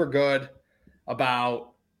super good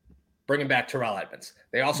about bringing back Terrell Edmonds.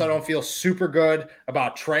 They also don't feel super good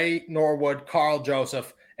about Trey Norwood, Carl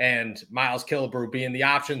Joseph, and Miles Killebrew being the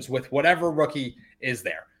options with whatever rookie is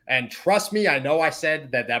there. And trust me, I know I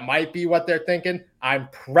said that might be what they're thinking. I'm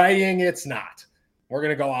praying it's not. We're going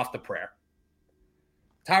to go off the prayer.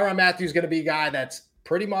 Tyrann Mathieu is going to be a guy that's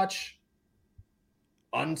pretty much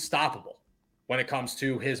unstoppable when it comes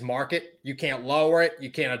to his market. You can't lower it.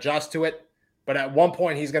 You can't adjust to it. But at one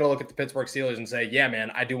point, he's going to look at the Pittsburgh Steelers and say, yeah,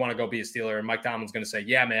 man, I do want to go be a Steeler. And Mike Tomlin's going to say,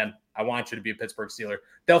 yeah, man, I want you to be a Pittsburgh Steeler.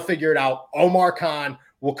 They'll figure it out. Omar Khan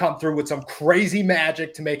will come through with some crazy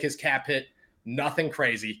magic to make his cap hit. Nothing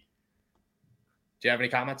crazy. Do you have any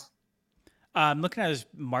comments? I'm looking at his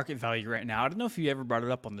market value right now. I don't know if you ever brought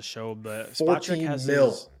it up on the show, but Spotrick has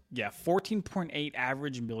 14.8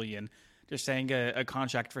 average million. They're saying a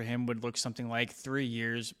contract for him would look something like 3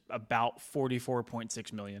 years, about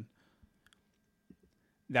 44.6 million.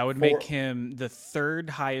 That would make him the third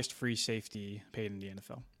highest free safety paid in the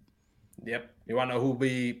NFL. Yep. You want to know who will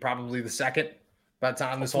be probably the second by the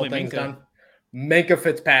time this whole thing's done? Minkah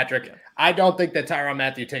Fitzpatrick. Yeah. I don't think that Tyrann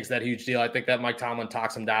Mathieu takes that huge deal. I think that Mike Tomlin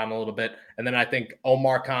talks him down a little bit. And then I think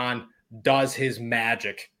Omar Khan does his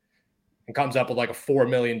magic and comes up with like a $4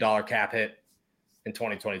 million cap hit in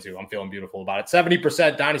 2022. I'm feeling beautiful about it.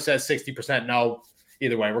 70%. Donnie says 60% no.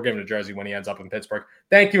 Either way, we're giving a jersey when he ends up in Pittsburgh.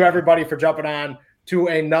 Thank you, everybody, for jumping on to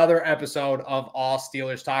another episode of All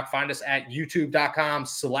Steelers Talk. Find us at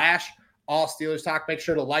youtube.com/All Steelers Talk. Make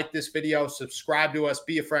sure to like this video, subscribe to us,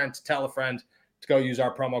 be a friend, tell a friend to go use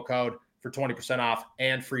our promo code for 20% off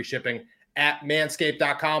and free shipping at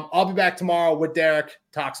manscaped.com. I'll be back tomorrow with Derek,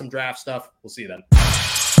 talk some draft stuff. We'll see you then.